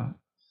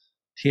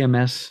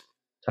TMS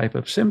type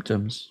of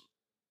symptoms,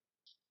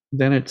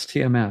 then it's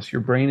TMS.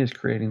 Your brain is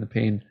creating the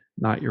pain,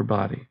 not your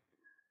body.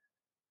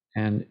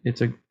 And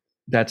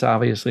that's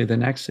obviously the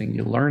next thing.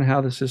 You learn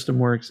how the system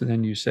works, and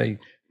then you say,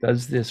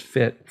 does this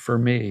fit for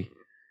me?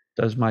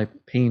 Does my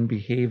pain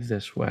behave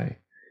this way?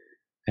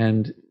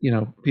 And,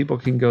 people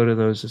can go to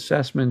those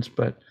assessments,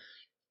 but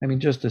I mean,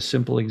 just a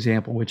simple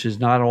example, which is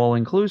not all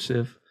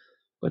inclusive,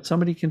 but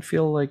somebody can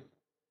feel like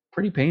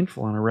pretty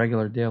painful on a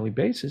regular daily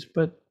basis,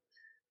 but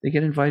they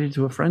get invited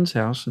to a friend's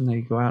house and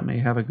they go out and they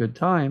have a good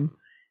time.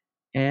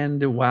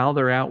 And while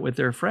they're out with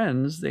their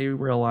friends, they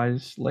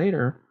realize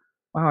later,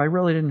 wow, I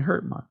really didn't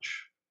hurt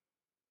much.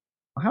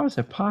 Well, how is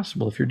that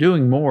possible? If you're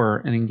doing more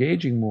and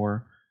engaging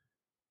more,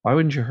 why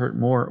wouldn't you hurt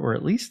more, or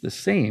at least the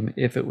same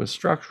if it was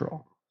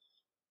structural?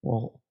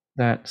 Well,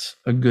 that's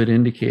a good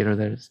indicator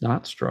that it's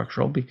not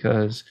structural,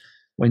 because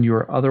when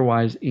you're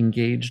otherwise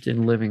engaged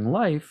in living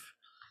life,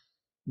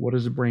 what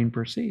does the brain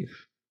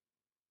perceive?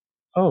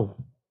 Oh,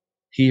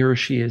 he or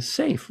she is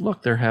safe.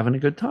 Look, they're having a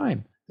good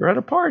time. They're at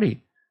a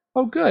party.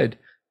 Oh, good.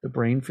 The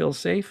brain feels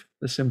safe.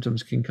 The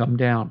symptoms can come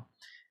down.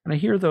 And I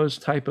hear those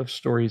type of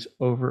stories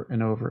over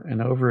and over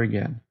and over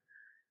again.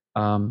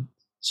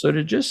 So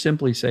to just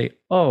simply say,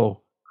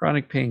 oh,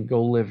 chronic pain,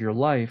 go live your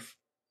life,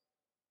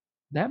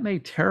 that may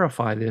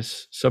terrify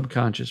this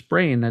subconscious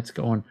brain that's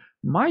going,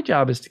 my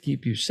job is to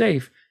keep you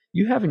safe.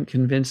 You haven't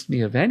convinced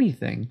me of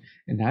anything,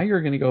 and now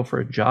you're going to go for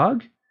a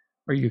jog?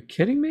 Are you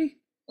kidding me?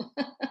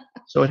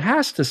 So it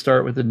has to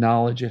start with the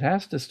knowledge. It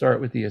has to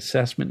start with the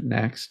assessment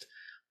next.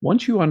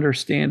 Once you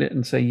understand it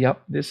and say,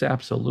 yep, this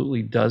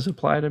absolutely does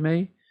apply to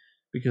me,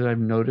 because I've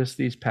noticed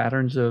these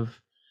patterns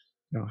of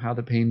how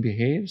the pain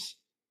behaves,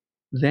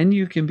 then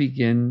you can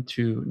begin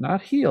to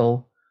not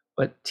heal,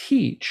 but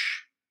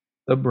teach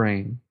the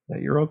brain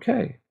that you're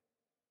okay.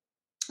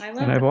 I love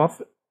And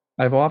that.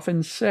 I've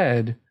often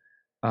said,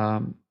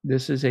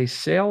 this is a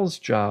sales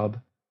job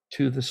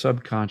to the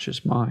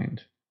subconscious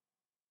mind,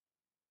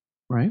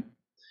 right?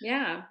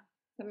 Yeah,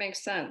 that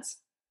makes sense.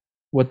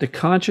 What the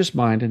conscious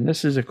mind, and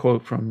this is a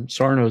quote from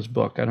Sarno's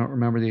book, I don't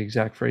remember the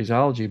exact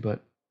phraseology,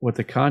 but what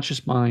the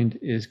conscious mind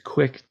is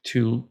quick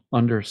to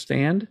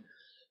understand,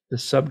 the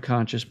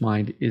subconscious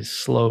mind is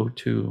slow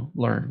to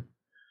learn.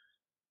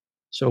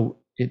 So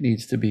it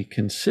needs to be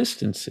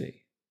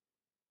consistency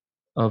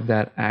of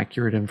that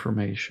accurate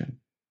information.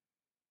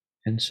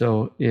 And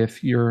so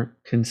if you're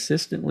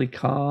consistently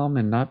calm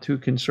and not too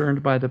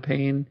concerned by the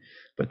pain,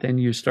 but then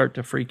you start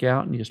to freak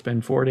out and you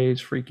spend 4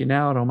 days freaking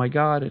out, oh my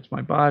God, it's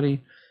my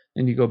body,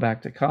 and you go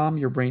back to calm,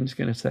 your brain's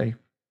going to say,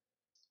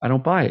 I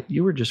don't buy it.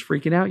 You were just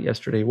freaking out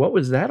yesterday. What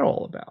was that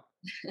all about?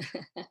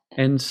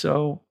 And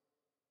so,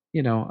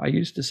 I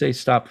used to say,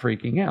 stop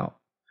freaking out,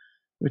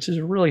 which is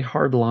a really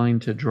hard line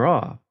to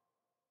draw,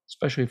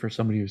 especially for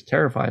somebody who's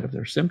terrified of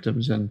their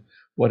symptoms and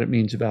what it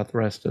means about the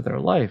rest of their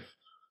life.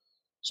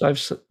 So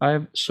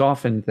I've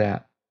softened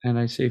that, and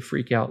I say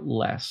freak out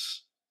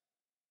less,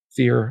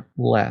 fear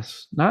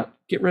less. Not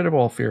get rid of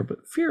all fear,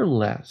 but fear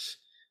less,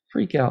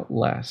 freak out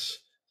less,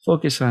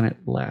 focus on it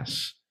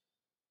less,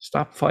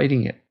 stop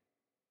fighting it,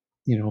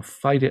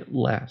 fight it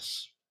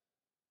less,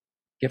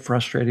 get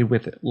frustrated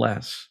with it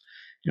less.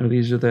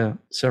 These are the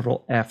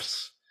several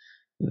F's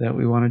that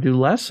we want to do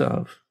less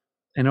of.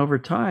 And over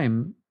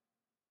time,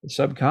 the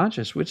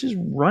subconscious, which is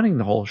running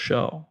the whole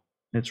show,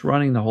 it's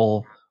running the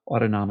whole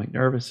autonomic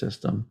nervous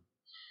system,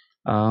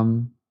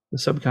 the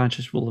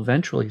subconscious will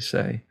eventually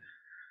say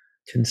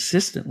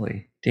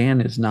consistently,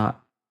 Dan is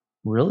not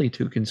really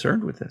too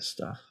concerned with this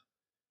stuff.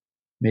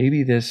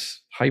 Maybe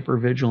this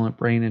hypervigilant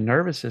brain and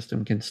nervous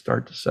system can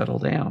start to settle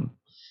down.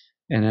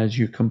 And as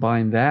you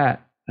combine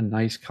that, a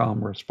nice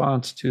calm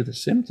response to the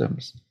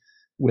symptoms,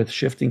 with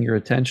shifting your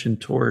attention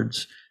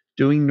towards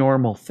doing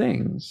normal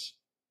things,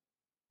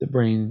 the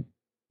brain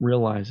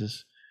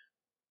realizes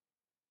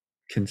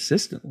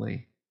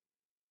consistently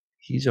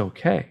he's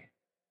okay.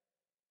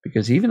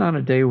 Because even on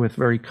a day with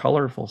very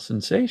colorful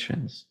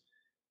sensations,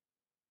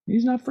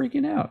 he's not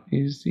freaking out.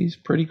 He's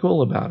pretty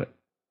cool about it.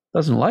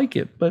 Doesn't like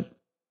it, but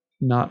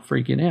not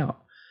freaking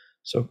out.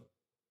 So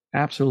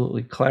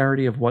absolutely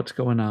clarity of what's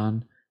going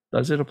on.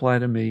 Does it apply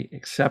to me?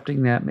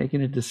 Accepting that,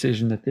 making a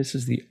decision that this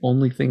is the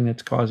only thing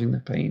that's causing the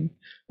pain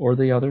or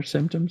the other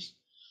symptoms.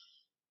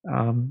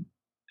 And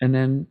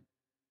then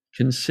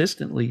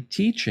consistently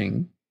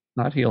teaching,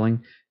 not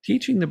healing,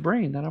 teaching the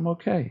brain that I'm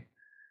okay.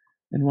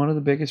 And one of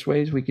the biggest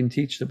ways we can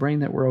teach the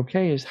brain that we're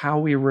okay is how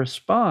we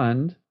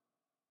respond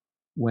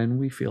when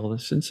we feel the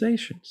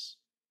sensations.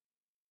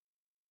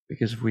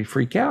 Because if we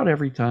freak out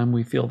every time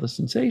we feel the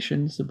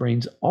sensations, the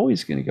brain's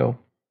always going to go,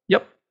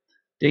 yep,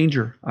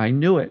 danger, I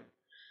knew it.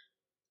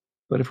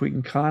 But if we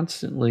can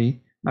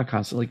consistently,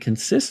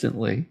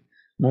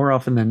 more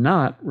often than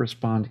not,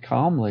 respond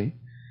calmly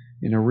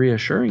in a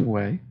reassuring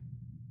way,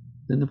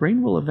 then the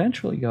brain will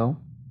eventually go,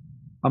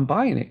 I'm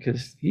buying it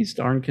because he's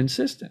darn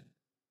consistent.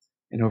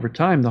 And over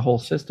time, the whole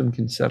system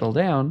can settle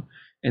down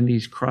and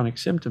these chronic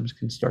symptoms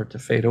can start to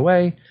fade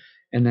away.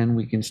 And then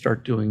we can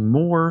start doing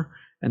more.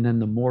 And then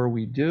the more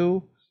we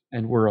do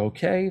and we're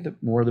okay, the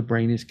more the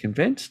brain is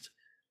convinced,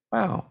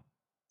 wow,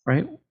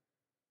 right?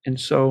 And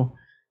so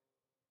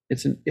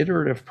it's an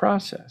iterative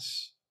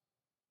process.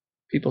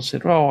 People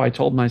said, oh, I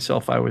told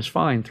myself I was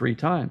fine 3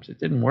 times. It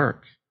didn't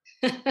work.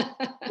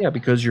 Yeah,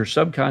 because your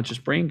subconscious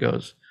brain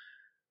goes,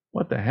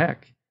 what the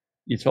heck?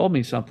 You told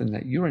me something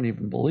that you don't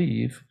even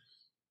believe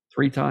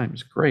 3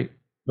 times. Great.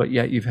 But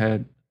yet you've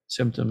had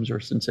symptoms or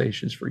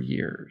sensations for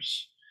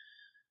years.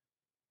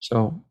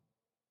 So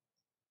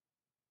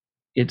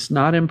it's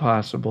not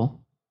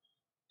impossible.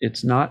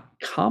 It's not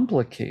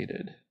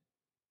complicated.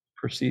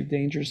 Perceived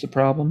danger is the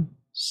problem.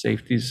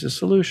 Safety is the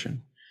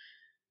solution.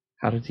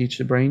 How to teach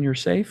the brain you're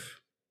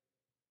safe?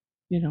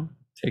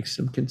 Takes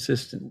some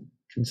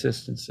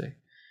consistency.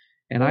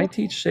 And I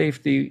teach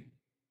safety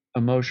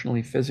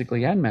emotionally,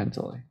 physically, and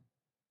mentally.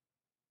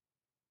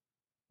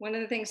 One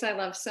of the things I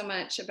love so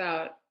much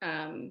about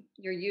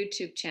your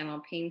YouTube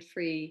channel, Pain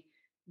Free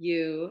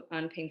You,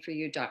 on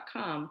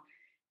painfreeyou.com,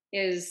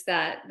 is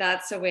that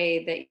that's a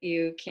way that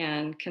you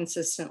can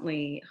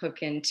consistently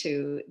hook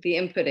into the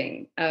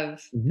inputting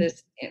of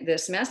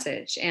this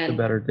message. The And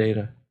better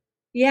data.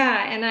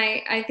 yeah, and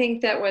I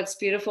think that what's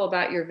beautiful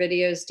about your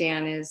videos,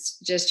 Dan, is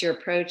just your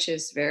approach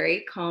is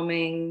very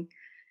calming.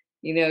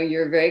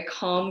 You're a very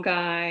calm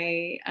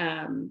guy.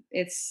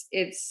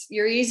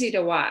 You're easy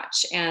to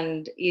watch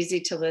and easy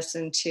to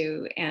listen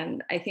to.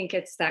 And I think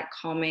it's that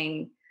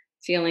calming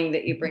feeling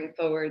that you bring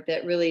forward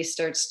that really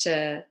starts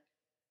to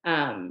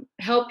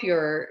help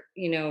your,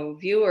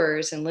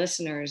 viewers and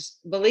listeners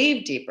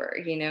believe deeper,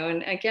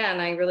 and again,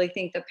 I really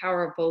think the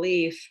power of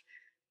belief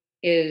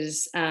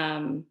is,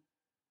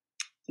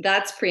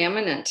 that's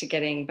preeminent to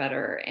getting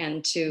better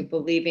and to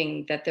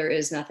believing that there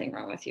is nothing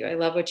wrong with you. I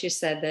love what you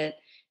said, that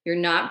you're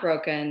not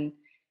broken,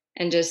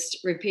 and just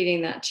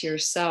repeating that to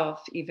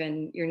yourself,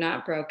 even, you're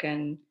not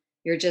broken,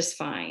 you're just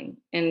fine.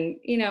 And,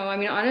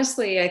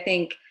 honestly, I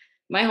think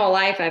my whole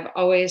life I've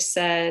always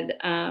said,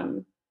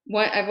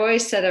 I've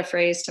always said a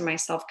phrase to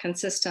myself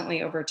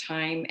consistently over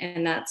time,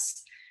 and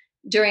that's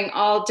during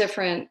all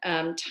different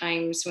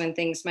times when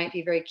things might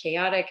be very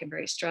chaotic and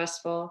very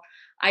stressful.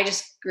 I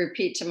just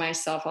repeat to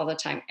myself all the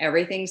time,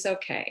 everything's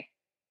okay.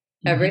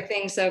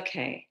 Everything's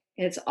okay.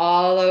 It's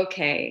all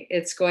okay.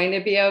 It's going to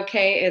be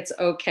okay. It's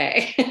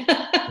okay.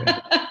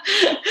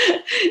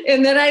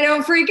 And then I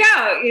don't freak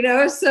out,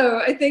 So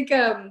I think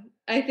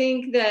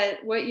that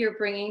what you're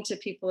bringing to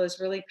people is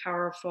really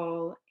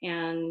powerful,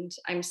 and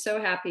I'm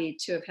so happy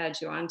to have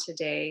had you on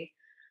today.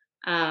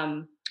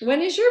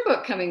 When is your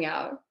book coming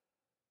out?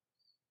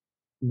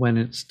 When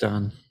it's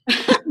done.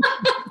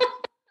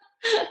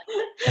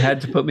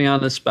 Had to put me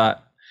on the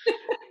spot.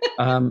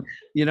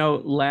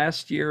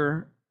 Last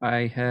year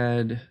I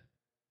had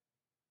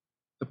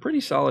a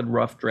pretty solid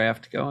rough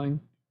draft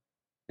going,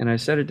 and I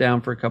set it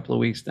down for a couple of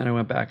weeks. Then I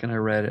went back and I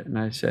read it, and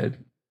I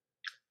said,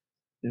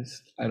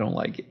 I don't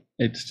like it.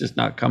 It's just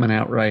not coming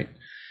out right.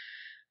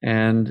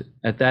 And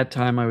at that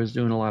time I was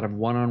doing a lot of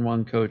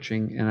one-on-one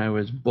coaching, and I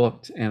was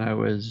booked, and I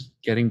was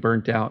getting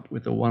burnt out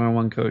with the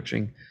one-on-one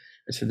coaching.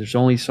 I said, there's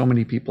only so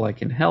many people I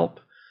can help.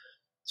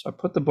 So I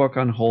put the book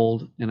on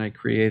hold, and I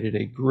created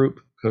a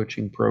group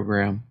coaching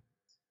program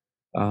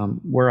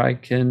where I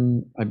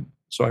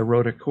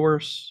wrote a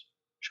course,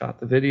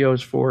 shot the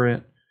videos for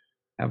it,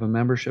 have a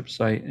membership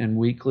site, and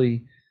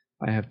weekly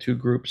I have 2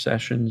 group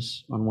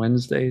sessions on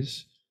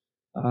Wednesdays.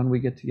 And we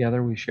get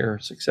together, we share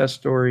success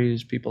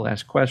stories, people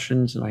ask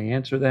questions and I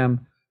answer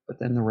them, but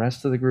then the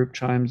rest of the group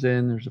chimes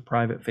in. There's a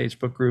private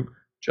Facebook group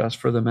just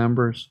for the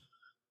members.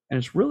 And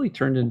it's really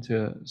turned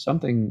into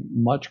something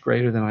much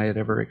greater than I had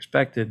ever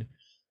expected,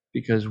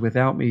 because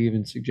without me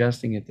even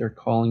suggesting it, they're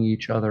calling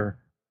each other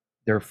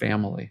their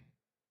family.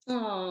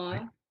 Oh,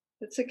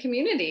 it's a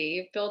community.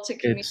 You've built a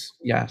community.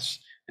 Yes.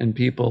 And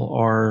people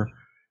are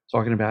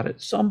talking about at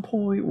some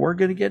point we're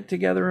going to get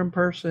together in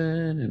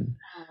person, and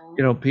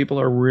people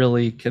are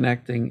really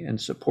connecting and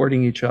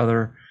supporting each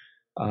other.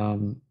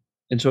 And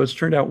so it's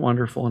turned out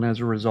wonderful. And as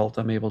a result,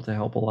 I'm able to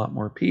help a lot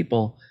more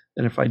people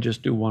than if I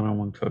just do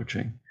one-on-one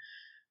coaching.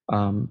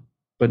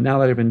 But now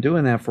that I've been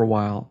doing that for a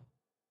while,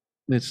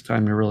 it's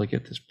time to really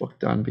get this book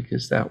done,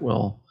 because that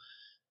will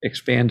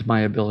expand my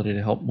ability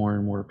to help more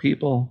and more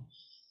people.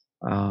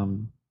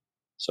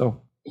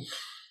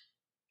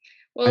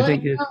 Well, I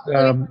think let me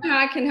know how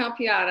I can help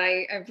you out.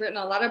 I've written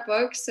a lot of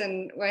books,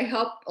 and I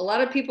help a lot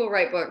of people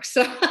write books.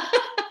 So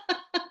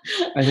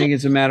I think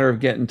it's a matter of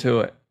getting to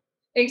it.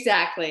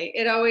 Exactly.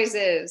 It always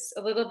is,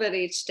 a little bit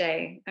each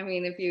day. I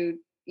mean, if you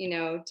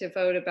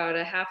devote about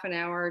a half an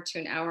hour to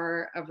an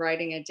hour of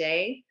writing a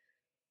day,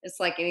 it's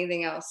like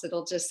anything else.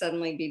 It'll just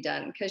suddenly be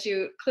done, because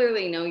you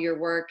clearly know your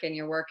work, and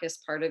your work is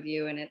part of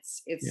you, and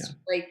it's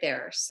right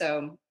there.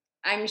 So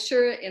I'm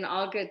sure in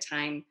all good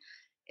time,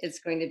 it's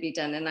going to be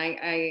done. And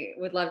I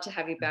would love to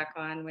have you back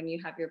on when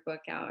you have your book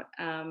out.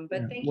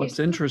 But thank you. What's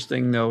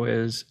interesting, though,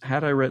 is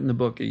had I written the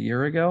book a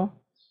year ago,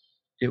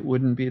 it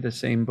wouldn't be the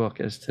same book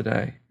as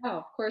today. Oh,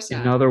 of course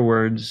not. In other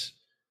words,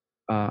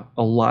 a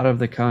lot of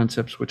the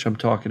concepts which I'm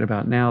talking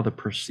about now, the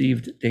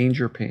perceived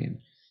danger pain,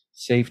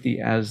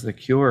 safety as the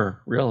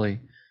cure, really,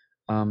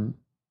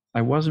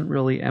 I wasn't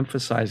really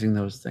emphasizing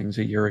those things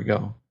a year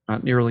ago,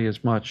 not nearly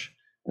as much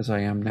as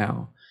I am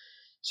now.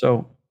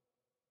 So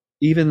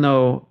even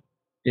though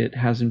it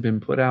hasn't been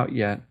put out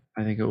yet,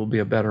 I think it will be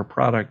a better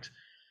product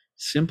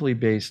simply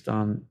based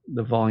on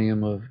the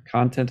volume of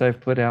content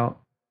I've put out,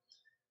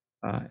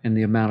 and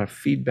the amount of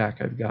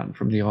feedback I've gotten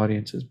from the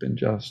audience has been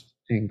just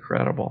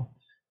incredible.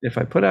 If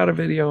I put out a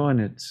video and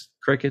it's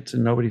crickets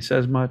and nobody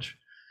says much,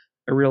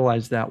 I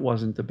realize that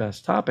wasn't the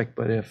best topic.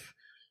 But if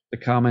the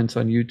comments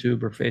on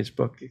YouTube or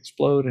Facebook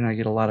explode and I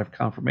get a lot of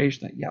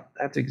confirmation that, yeah,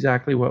 that's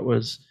exactly what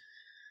was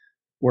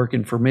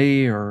working for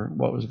me or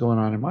what was going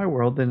on in my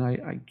world, then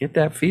I get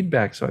that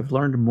feedback. So I've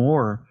learned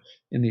more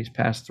in these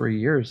past 3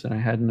 years than I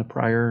had in the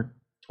prior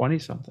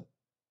 20-something.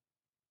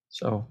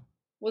 So.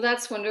 Well,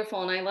 that's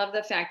wonderful. And I love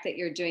the fact that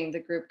you're doing the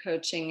group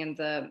coaching and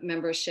the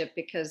membership,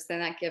 because then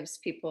that gives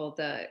people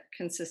the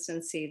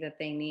consistency that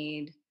they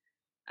need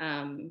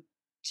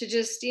to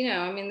just,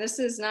 I mean, this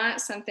is not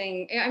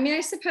something, I mean,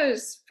 I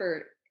suppose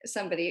for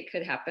somebody it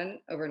could happen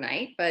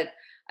overnight, but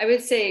I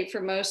would say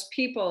for most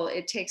people,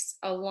 it takes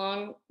a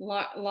lot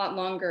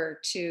longer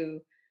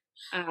to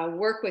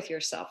work with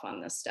yourself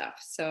on this stuff.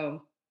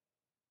 So.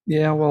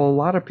 Yeah, well, a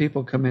lot of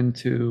people come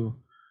into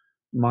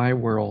my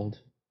world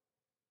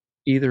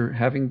either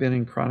having been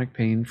in chronic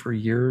pain for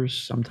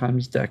years,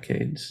 sometimes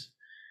decades.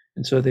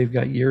 And so they've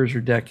got years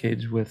or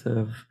decades worth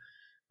of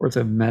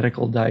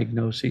medical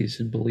diagnoses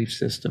and belief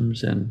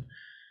systems and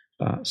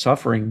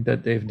suffering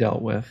that they've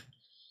dealt with.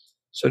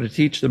 So to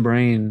teach the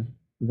brain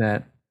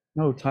that,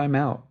 no, time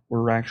out,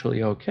 we're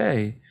actually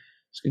okay,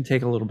 it's going to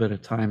take a little bit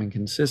of time and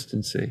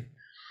consistency.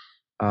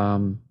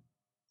 So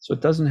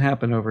it doesn't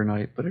happen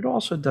overnight, but it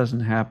also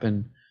doesn't have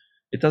to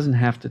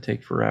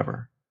take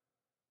forever.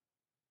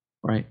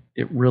 Right?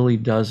 It really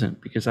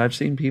doesn't, because I've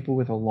seen people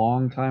with a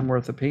long time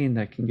worth of pain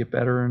that can get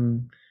better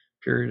in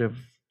a period of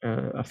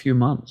a few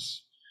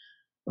months,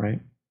 right?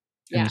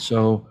 Yeah. And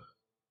so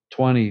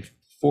 20,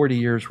 40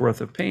 years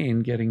worth of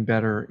pain getting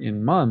better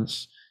in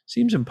months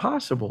seems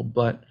impossible,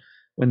 but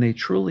when they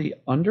truly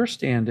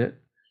understand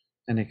it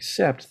and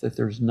accept that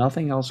there's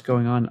nothing else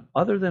going on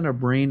other than a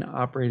brain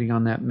operating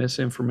on that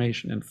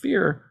misinformation and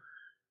fear,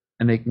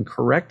 and they can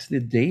correct the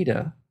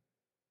data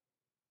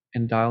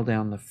and dial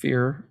down the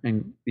fear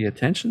and the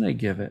attention they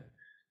give it,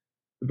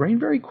 the brain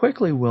very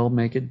quickly will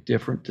make a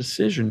different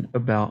decision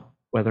about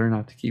whether or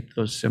not to keep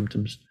those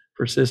symptoms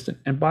persistent.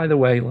 And by the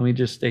way, let me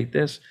just state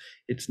this,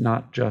 it's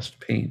not just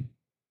pain.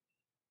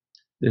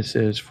 This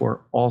is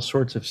for all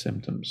sorts of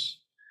symptoms: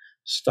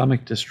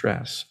 stomach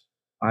distress,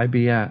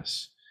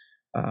 IBS,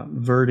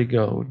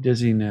 vertigo,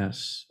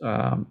 dizziness,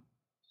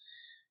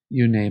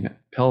 you name it,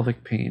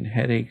 pelvic pain,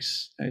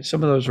 headaches.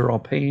 Some of those are all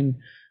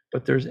pain,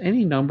 but there's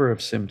any number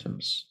of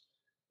symptoms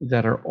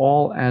that are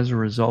all as a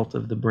result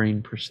of the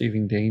brain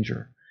perceiving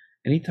danger.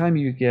 Anytime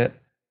you get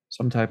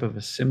some type of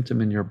a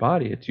symptom in your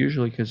body, it's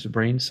usually because the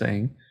brain's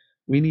saying,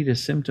 we need a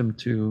symptom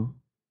to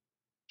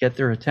get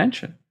their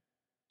attention.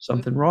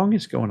 Something wrong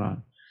is going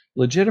on.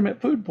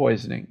 Legitimate food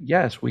poisoning.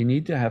 Yes, we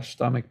need to have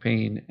stomach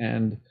pain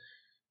and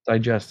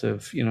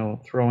digestive,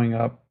 throwing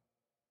up,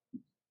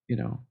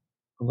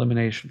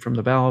 elimination from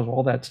the bowels,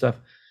 all that stuff.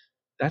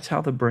 That's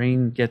how the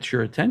brain gets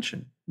your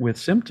attention with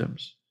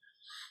symptoms.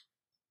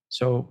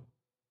 So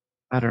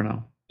I don't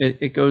know.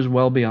 It goes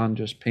well beyond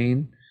just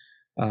pain.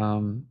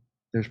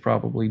 There's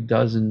probably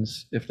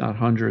dozens, if not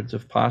hundreds,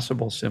 of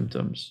possible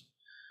symptoms.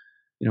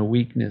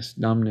 Weakness,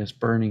 numbness,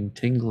 burning,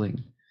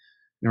 tingling,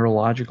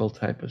 neurological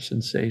type of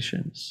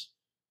sensations,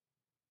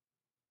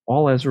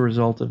 all as a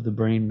result of the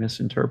brain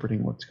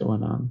misinterpreting what's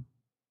going on.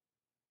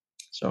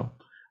 So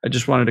I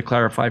just wanted to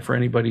clarify for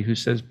anybody who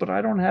says, but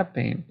I don't have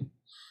pain.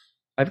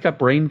 I've got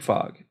brain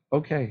fog.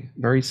 Okay,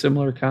 very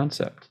similar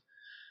concept.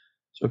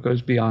 So it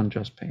goes beyond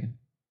just pain.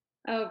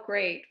 Oh,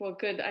 great. Well,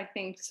 good. I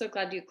think so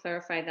glad you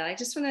clarified that. I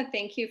just want to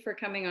thank you for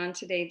coming on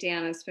today,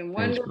 Dan. It's been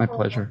wonderful. It's my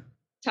pleasure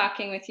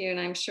talking with you. And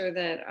I'm sure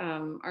that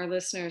our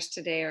listeners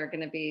today are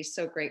going to be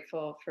so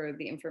grateful for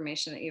the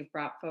information that you've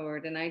brought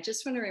forward. And I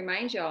just want to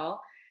remind y'all,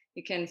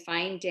 you can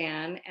find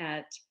Dan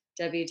at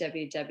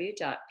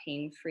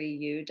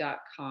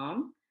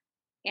www.painfreeyou.com.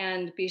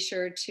 And be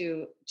sure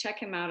to check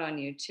him out on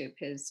YouTube.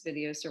 His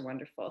videos are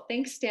wonderful.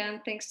 Thanks,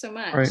 Dan. Thanks so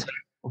much. All right.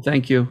 Well,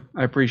 thank you.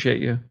 I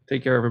appreciate you.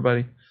 Take care,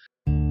 everybody.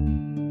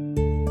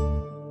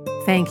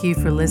 Thank you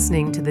for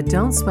listening to the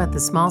Don't Sweat the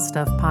Small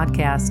Stuff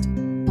podcast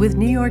with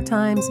New York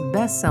Times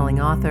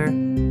bestselling author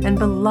and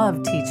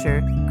beloved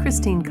teacher,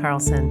 Kristine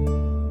Carlson.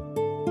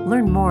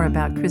 Learn more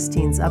about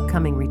Kristine's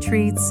upcoming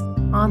retreats,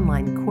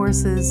 online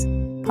courses,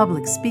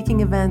 public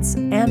speaking events,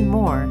 and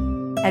more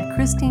at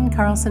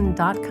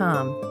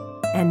KristineCarlson.com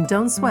and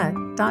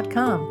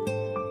Don'tSweat.com.